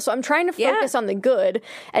editorial. So I'm trying to focus on the good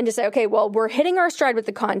and to say, okay, well, we're hitting our stride with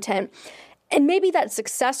the content. And maybe that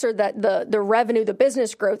success or that the revenue, the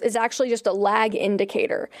business growth is actually just a lag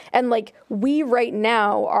indicator. And like we right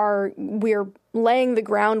now we're laying the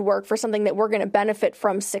groundwork for something that we're going to benefit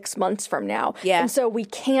from 6 months from now. Yeah. And so we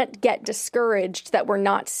can't get discouraged that we're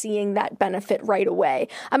not seeing that benefit right away.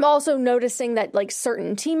 I'm also noticing that like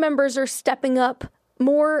certain team members are stepping up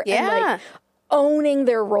more and like owning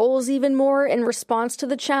their roles even more in response to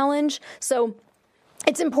the challenge. So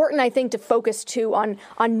it's important, I think, to focus too on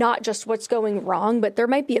not just what's going wrong, but there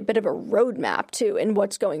might be a bit of a roadmap too in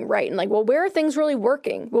what's going right. And like, well, where are things really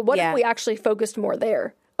working? Well, what if we actually focused more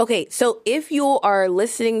there? Okay, so if you are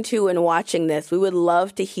listening to and watching this, we would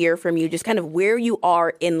love to hear from you just kind of where you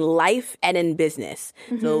are in life and in business.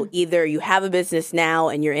 So either you have a business now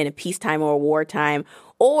and you're in a peacetime or a wartime,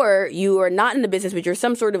 or you are not in the business, but you're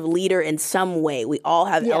some sort of leader in some way. We all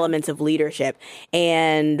have elements of leadership.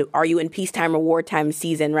 And are you in peacetime or wartime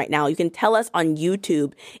season right now? You can tell us on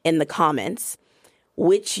YouTube in the comments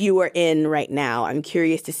which you are in right now. I'm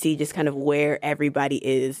curious to see just kind of where everybody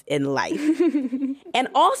is in life. And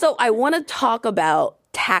also, I want to talk about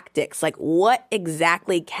tactics. Like, what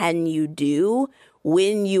exactly can you do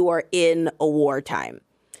when you are in a wartime?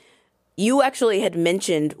 You actually had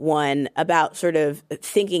mentioned one about sort of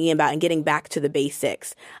thinking about and getting back to the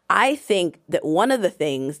basics. I think that one of the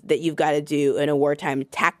things that you've got to do in a wartime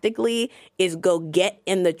tactically is go get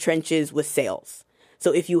in the trenches with sales.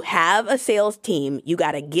 So if you have a sales team, you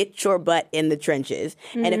got to get your butt in the trenches.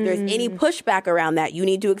 And if there's any pushback around that, you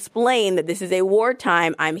need to explain that this is a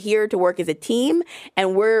wartime. I'm here to work as a team,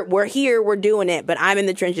 and we're here, we're doing it, but I'm in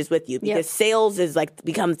the trenches with you, because sales is like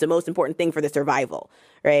becomes the most important thing for the survival,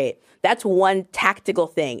 right? That's one tactical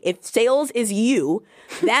thing. If sales is you,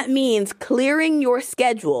 that means clearing your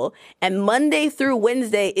schedule, and Monday through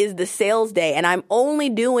Wednesday is the sales day, and I'm only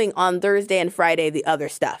doing on Thursday and Friday the other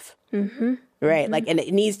stuff. Right. Like, and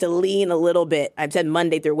it needs to lean a little bit. I've said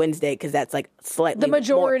Monday through Wednesday because that's like slightly the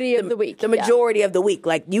majority of the week. The majority of the week.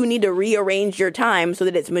 Like, you need to rearrange your time so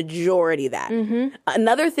that it's majority that.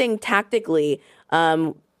 Another thing tactically,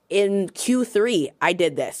 in Q3, I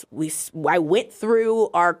did this. I went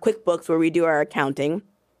through our QuickBooks where we do our accounting.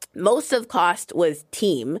 Most of cost was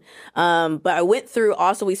team. But I went through,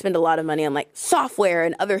 also we spend a lot of money on like software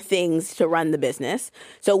and other things to run the business.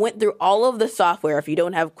 So went through all of the software. If you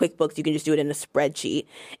don't have QuickBooks, you can just do it in a spreadsheet,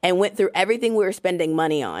 and went through everything we were spending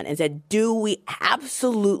money on and said, do we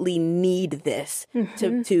absolutely need this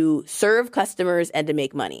to serve customers and to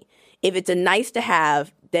make money? If it's a nice to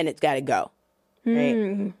have, then it's got to go.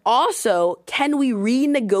 Right. Also, can we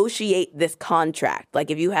renegotiate this contract? Like,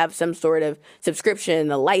 if you have some sort of subscription,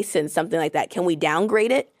 a license, something like that, can we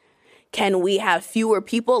downgrade it? Can we have fewer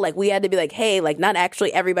people? Like, we had to be like, hey, like, not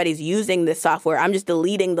actually everybody's using this software. I'm just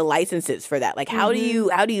deleting the licenses for that. Like, how do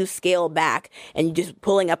you scale back and just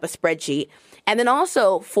pulling up a spreadsheet? And then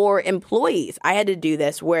also for employees, I had to do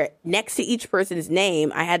this where next to each person's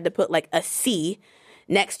name, I had to put like a C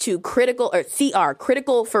next to critical, or CR,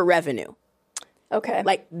 critical for revenue. Okay.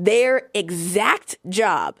 Like, their exact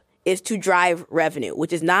job is to drive revenue,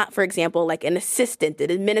 which is not, for example, like an assistant,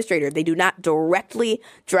 an administrator. They do not directly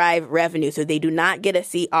drive revenue, so they do not get a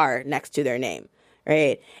CR next to their name,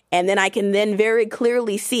 right? And then I can then very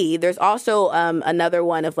clearly see there's also another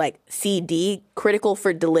one of like CD, critical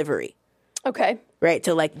for delivery. Okay. Right,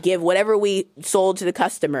 to like give whatever we sold to the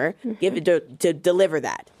customer, give it to deliver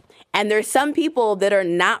that. And there's some people that are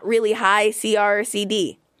not really high CR or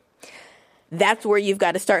CD. That's where you've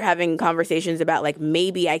got to start having conversations about, like,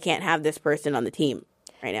 maybe I can't have this person on the team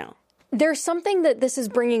right now. There's something that this is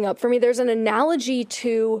bringing up for me. There's an analogy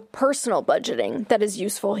to personal budgeting that is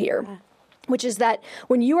useful here, which is that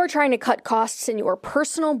when you are trying to cut costs in your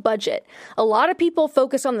personal budget, a lot of people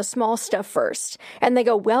focus on the small stuff first. And they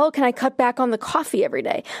go, well, can I cut back on the coffee every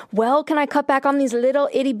day? Well, can I cut back on these little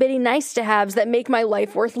itty bitty nice to haves that make my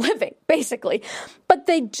life worth living, basically? But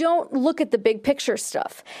they don't look at the big picture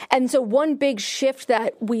stuff. And so one big shift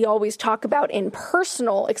that we always talk about in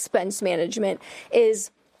personal expense management is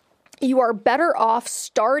you are better off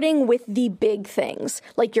starting with the big things,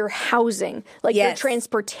 like your housing, like your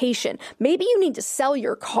transportation. Maybe you need to sell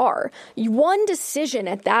your car. One decision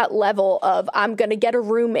at that level of I'm going to get a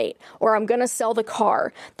roommate or I'm going to sell the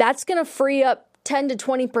car, that's going to free up 10 to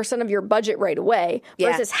 20% of your budget right away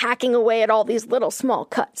versus hacking away at all these little small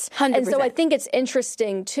cuts. 100%. And so I think it's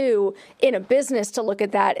interesting too in a business to look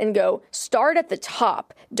at that and go, start at the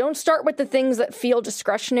top. Don't start with the things that feel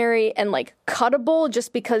discretionary and like cuttable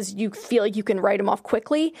just because you feel like you can write them off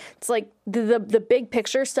quickly. It's like the big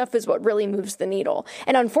picture stuff is what really moves the needle.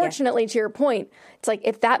 And unfortunately, to your point, it's like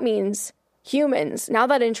if that means humans, now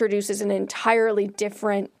that introduces an entirely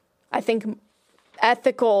different, I think,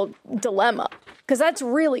 ethical dilemma, because that's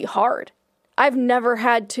really hard. I've never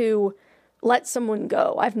had to let someone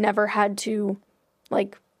go. I've never had to,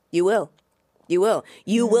 like... You will. You will.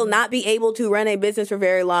 You will not be able to run a business for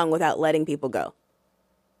very long without letting people go.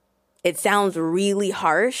 It sounds really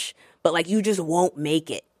harsh, but like you just won't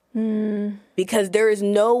make it. Because there is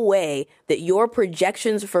no way that your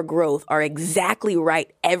projections for growth are exactly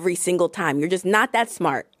right every single time. You're just not that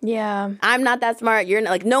smart. Yeah. I'm not that smart. You're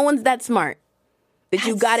not, like, no one's that smart. That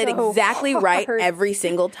you got it exactly right every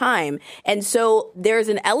single time. And so there's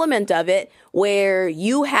an element of it where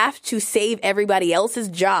you have to save everybody else's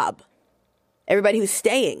job, everybody who's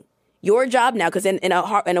staying. Your job now, because in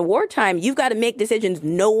a wartime, you've got to make decisions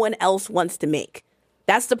no one else wants to make.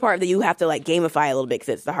 That's the part that you have to like gamify a little bit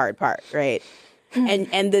because it's the hard part, right?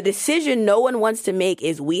 And the decision no one wants to make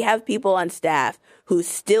is we have people on staff who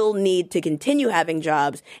still need to continue having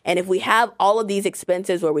jobs. And if we have all of these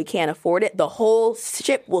expenses where we can't afford it, the whole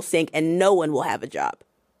ship will sink and no one will have a job.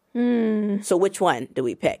 So which one do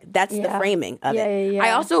we pick? That's the framing of it.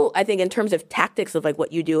 I think in terms of tactics of like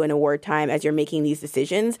what you do in a wartime as you're making these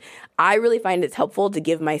decisions, I really find it's helpful to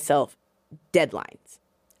give myself deadlines.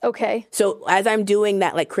 Okay. So as I'm doing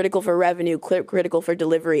that, like critical for revenue, critical for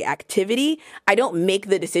delivery activity, I don't make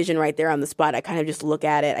the decision right there on the spot. I kind of just look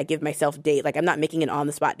at it. I give myself date. Like I'm not making an on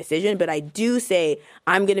the spot decision, but I do say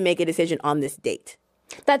I'm going to make a decision on this date.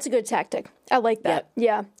 That's a good tactic. I like that.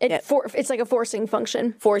 Yeah. It's like a forcing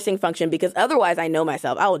function. Forcing function, because otherwise I know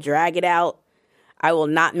myself. I will drag it out. I will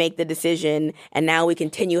not make the decision. And now we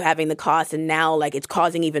continue having the cost. And now like it's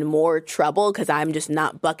causing even more trouble because I'm just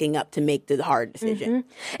not bucking up to make the hard decision.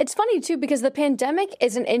 It's funny, too, because the pandemic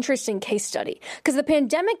is an interesting case study because the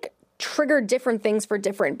pandemic triggered different things for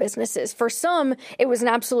different businesses. For some, it was an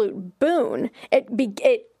absolute boon.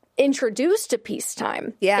 It introduced to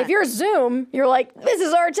peacetime. Yeah. If you're Zoom, you're like, this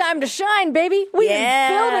is our time to shine, baby. We've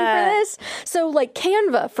been building for this. So like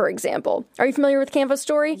Canva, for example. Are you familiar with Canva's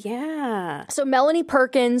story? Yeah. So Melanie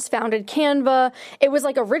Perkins founded Canva. It was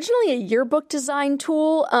like originally a yearbook design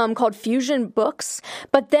tool called Fusion Books.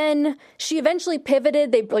 But then she eventually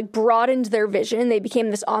pivoted. They like broadened their vision. They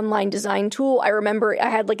became this online design tool. I remember I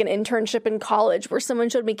had like an internship in college where someone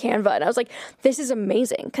showed me Canva and I was like, this is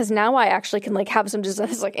amazing because now I actually can like have some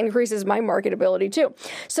designs like increases my marketability too.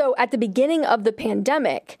 So at the beginning of the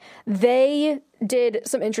pandemic, they did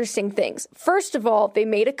some interesting things. First of all, they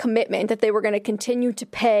made a commitment that they were going to continue to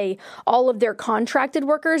pay all of their contracted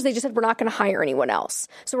workers. They just said, we're not going to hire anyone else.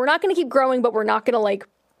 So we're not going to keep growing, but we're not going to like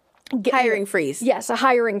hiring freeze. Yes, a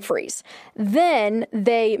hiring freeze. Then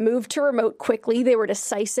they moved to remote quickly. They were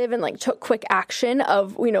decisive and like took quick action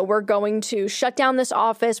of, we're going to shut down this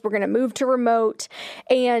office. We're going to move to remote.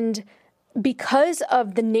 And because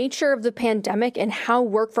of the nature of the pandemic and how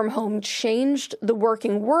work from home changed the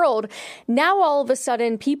working world, now all of a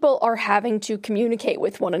sudden people are having to communicate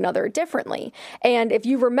with one another differently. And if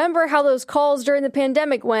you remember how those calls during the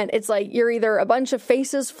pandemic went, it's like you're either a bunch of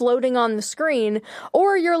faces floating on the screen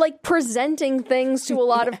or you're like presenting things to a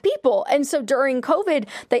lot of people. And so during COVID,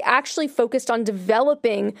 they actually focused on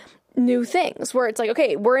developing new things where it's like,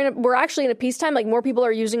 okay, we're actually in a peacetime, like more people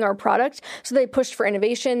are using our product. So they pushed for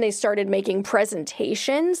innovation. They started making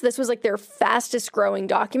presentations. This was like their fastest growing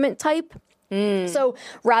document type. So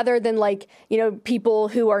rather than like, people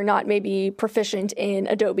who are not maybe proficient in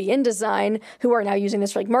Adobe InDesign who are now using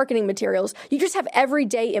this for like marketing materials, you just have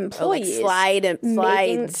everyday employees. Slides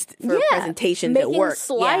for presentations at work. Making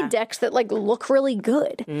slide decks that like look really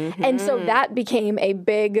good. And so that became a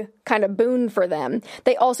big kind of boon for them.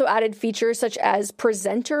 They also added features such as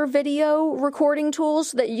presenter video recording tools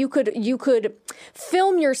so that you could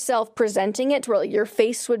film yourself presenting it to where like, your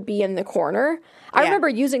face would be in the corner. I remember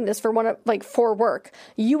using this for work.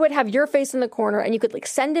 You would have your face in the corner and you could like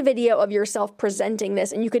send a video of yourself presenting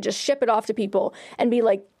this and you could just ship it off to people and be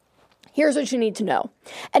like, here's what you need to know.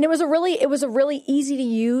 And it was a really easy to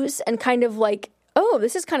use and kind of like, oh,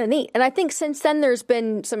 this is kind of neat. And I think since then there's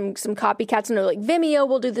been some copycats. Like Vimeo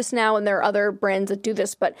will do this now and there are other brands that do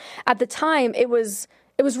this. But at the time it was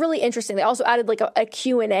really interesting. They also added like a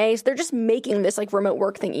Q&A. So they're just making this like remote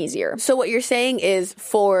work thing easier. So what you're saying is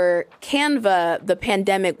for Canva, the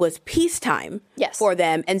pandemic was peacetime for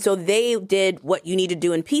them. And so they did what you need to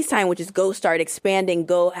do in peacetime, which is go start expanding,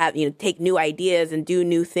 go have, take new ideas and do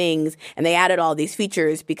new things. And they added all these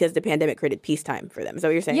features because the pandemic created peacetime for them. Is that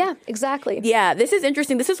what you're saying? Yeah, exactly. Yeah, this is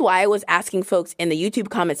interesting. This is why I was asking folks in the YouTube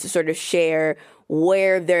comments to sort of share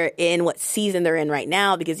where they're in, what season they're in right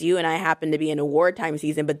now, because you and I happen to be in a wartime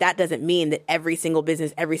season, but that doesn't mean that every single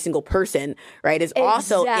business, every single person, right, is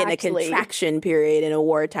also in a contraction period, in a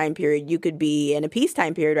wartime period. You could be in a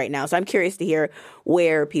peacetime period right now. So I'm curious to hear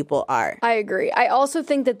where people are. I agree. I also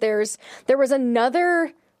think that there was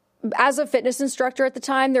another... As a fitness instructor at the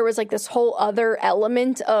time, there was like this whole other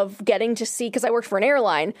element of getting to see, because I worked for an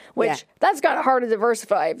airline, which that's kind of hard to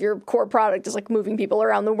diversify if your core product is like moving people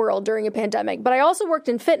around the world during a pandemic. But I also worked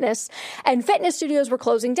in fitness, and fitness studios were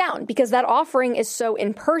closing down because that offering is so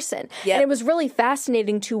in person. And it was really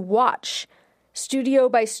fascinating to watch studio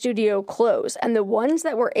by studio close. And the ones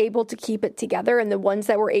that were able to keep it together and the ones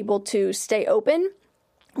that were able to stay open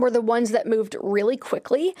were the ones that moved really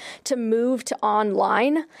quickly to move to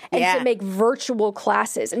online and to make virtual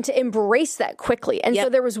classes and to embrace that quickly. And so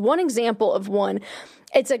there was one example of one.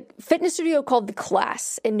 It's a fitness studio called The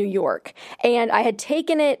Class in New York. And I had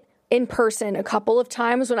taken it in person a couple of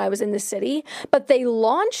times when I was in the city, but they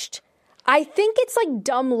launched... I think it's like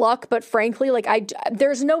dumb luck, but frankly, like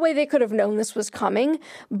there's no way they could have known this was coming.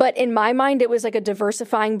 But in my mind, it was like a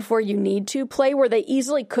diversifying before you need to play where they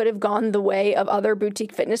easily could have gone the way of other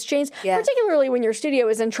boutique fitness chains, particularly when your studio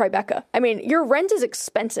is in Tribeca. I mean, your rent is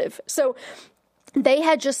expensive. So they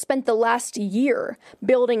had just spent the last year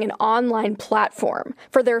building an online platform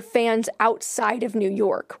for their fans outside of New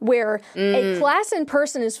York, where a class in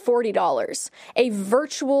person is $40. A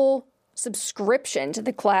virtual subscription to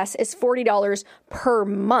The Class is $40 per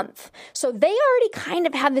month. So they already kind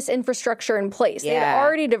of had this infrastructure in place. They had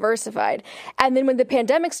already diversified. And then when the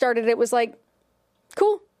pandemic started, it was like,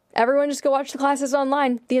 cool. Everyone just go watch the classes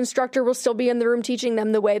online. The instructor will still be in the room teaching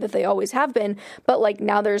them the way that they always have been, but like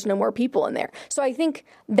now there's no more people in there. So I think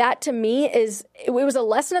that to me it was a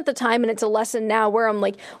lesson at the time and it's a lesson now where I'm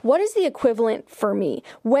like, what is the equivalent for me?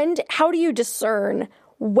 How do you discern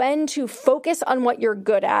when to focus on what you're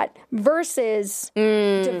good at versus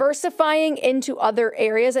diversifying into other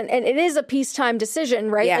areas? And it is a peacetime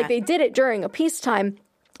decision, right? Yeah. Like they did it during a peacetime.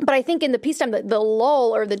 But I think in the peacetime, the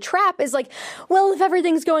lull or the trap is like, well, if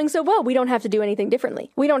everything's going so well, we don't have to do anything differently.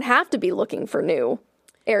 We don't have to be looking for new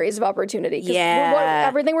areas of opportunity. Yeah.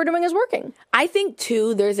 Everything we're doing is working. I think,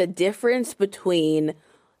 too, there's a difference between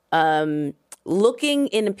looking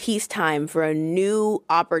in peacetime for a new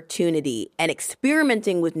opportunity and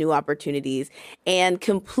experimenting with new opportunities and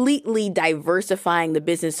completely diversifying the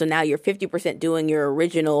business. So now you're 50% doing your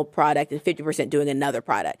original product and 50% doing another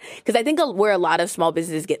product. Because I think where a lot of small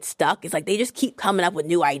businesses get stuck is like they just keep coming up with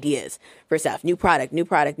new ideas for stuff, new product,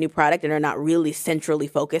 and are not really centrally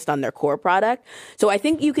focused on their core product. So I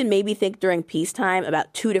think you can maybe think during peacetime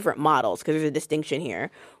about two different models because there's a distinction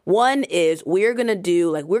here. One is we're going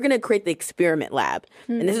to create the experiment lab.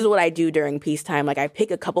 And this is what I do during peacetime. Like I pick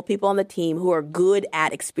a couple people on the team who are good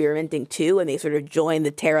at experimenting too, and they sort of join the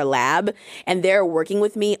Terra lab and they're working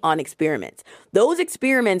with me on experiments. Those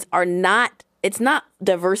experiments it's not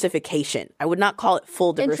diversification. I would not call it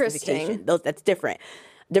full diversification. That's different.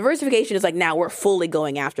 Diversification is like, now we're fully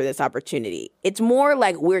going after this opportunity. It's more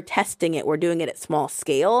like we're testing it. We're doing it at small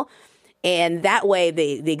scale. And that way,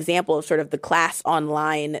 the example of sort of the class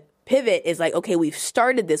online pivot is like, okay, we've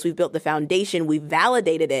started this, we've built the foundation, we've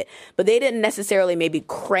validated it, but they didn't necessarily maybe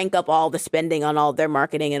crank up all the spending on all of their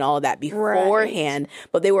marketing and all of that beforehand,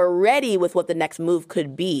 but they were ready with what the next move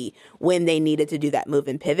could be when they needed to do that move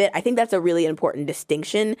and pivot. I think that's a really important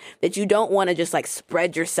distinction, that you don't want to just like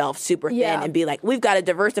spread yourself super thin and be like, we've got to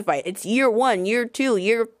diversify. It's year 1, year 2,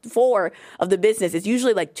 year 4 of the business. It's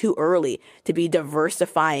usually like too early to be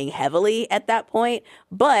diversifying heavily at that point,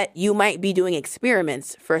 but you might be doing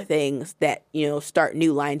experiments for things that, start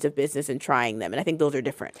new lines of business and trying them. And I think those are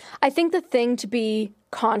different. I think the thing to be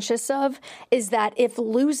conscious of is that if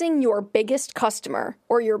losing your biggest customer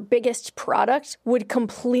or your biggest product would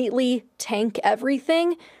completely tank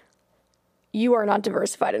everything, you are not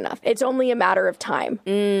diversified enough. It's only a matter of time,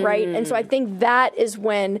 right? And so I think that is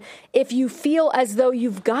when, if you feel as though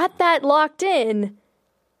you've got that locked in,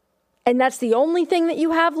 and that's the only thing that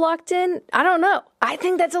you have locked in, I don't know. I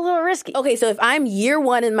think that's a little risky. Okay, so if I'm year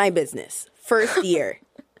 1 in my business, first year,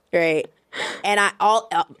 right, and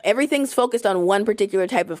everything's focused on one particular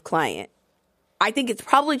type of client, I think it's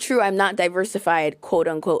probably true I'm not diversified, quote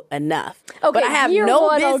unquote, enough. Okay, but I have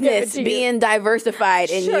no business being diversified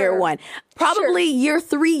in year 1. Probably year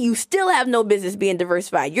 3, you still have no business being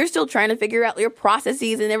diversified. You're still trying to figure out your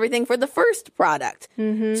processes and everything for the first product.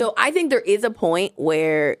 So I think there is a point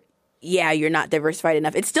where you're not diversified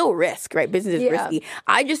enough. It's still risk, right? Business is risky.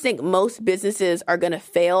 I just think most businesses are going to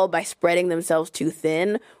fail by spreading themselves too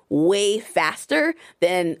thin way faster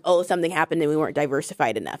than, something happened and we weren't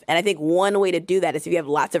diversified enough. And I think one way to do that is if you have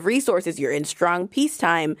lots of resources, you're in strong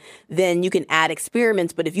peacetime, then you can add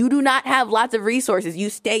experiments. But if you do not have lots of resources, you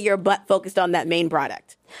stay your butt focused on that main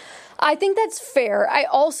product. I think that's fair. I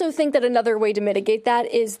also think that another way to mitigate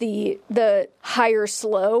that is the higher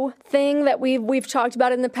slow thing that we've talked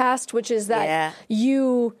about in the past, which is that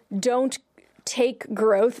you don't take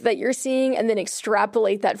growth that you're seeing and then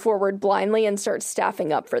extrapolate that forward blindly and start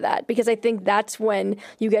staffing up for that, because I think that's when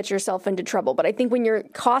you get yourself into trouble. But I think when your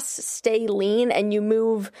costs stay lean and you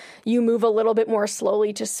move a little bit more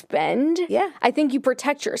slowly to spend, I think you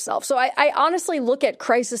protect yourself. So I honestly look at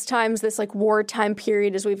crisis times, this like wartime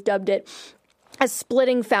period as we've dubbed it, as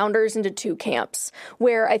splitting founders into two camps,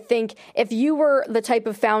 where I think if you were the type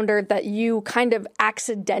of founder that you kind of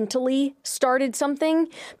accidentally started something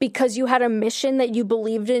because you had a mission that you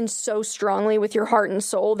believed in so strongly with your heart and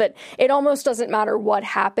soul that it almost doesn't matter what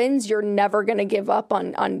happens, you're never going to give up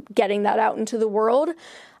on getting that out into the world,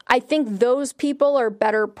 I think those people are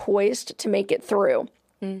better poised to make it through.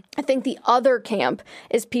 I think the other camp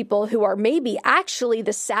is people who are maybe actually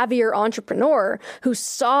the savvier entrepreneur who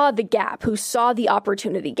saw the gap, who saw the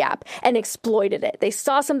opportunity gap and exploited it. They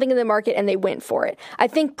saw something in the market and they went for it. I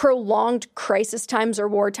think prolonged crisis times or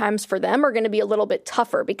war times for them are going to be a little bit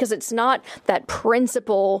tougher because it's not that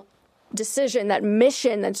principal decision, that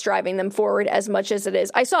mission that's driving them forward as much as it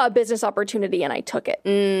is, I saw a business opportunity and I took it.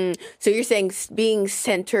 So you're saying being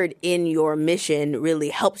centered in your mission really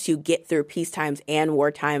helps you get through peace times and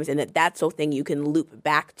war times, and that's the thing you can loop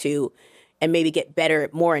back to and maybe get better,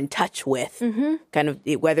 more in touch with kind of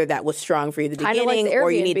whether that was strong for you at the beginning like the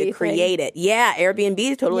or you need to Airbnb create it. Yeah, Airbnb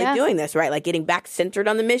is totally Yeah. doing this, right? Like getting back centered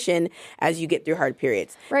on the mission as you get through hard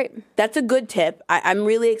periods. Right. That's a good tip. I'm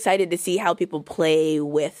really excited to see how people play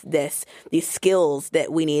with these skills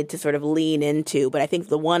that we need to sort of lean into. But I think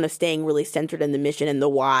the one of staying really centered in the mission and the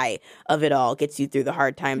why of it all gets you through the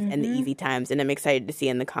hard times and the easy times. And I'm excited to see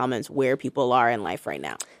in the comments where people are in life right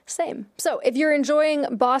now. Same. So if you're enjoying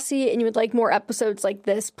Bossy and you would like more episodes like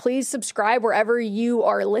this, please subscribe wherever you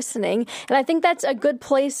are listening. And I think that's a good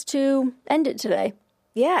place to end it today.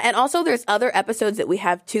 Yeah, and also there's other episodes that we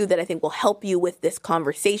have too that I think will help you with this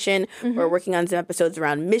conversation. We're working on some episodes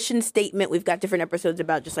around mission statement. We've got different episodes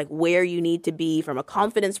about just like where you need to be from a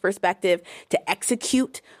confidence perspective to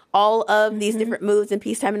execute all of these different moves in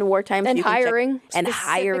peacetime and wartime. And So you can check- hiring. and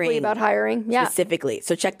hiring About hiring. Yeah. specifically.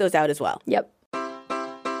 So check those out as well. Yep.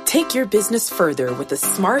 Take your business further with the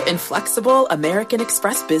smart and flexible American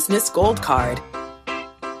Express Business Gold Card.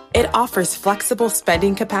 It offers flexible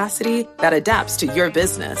spending capacity that adapts to your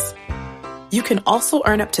business. You can also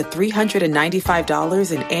earn up to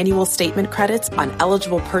 $395 in annual statement credits on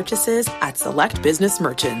eligible purchases at select business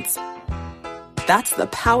merchants. That's the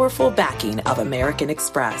powerful backing of American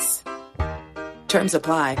Express. Terms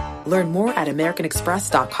apply. Learn more at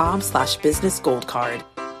americanexpress.com/businessgoldcard.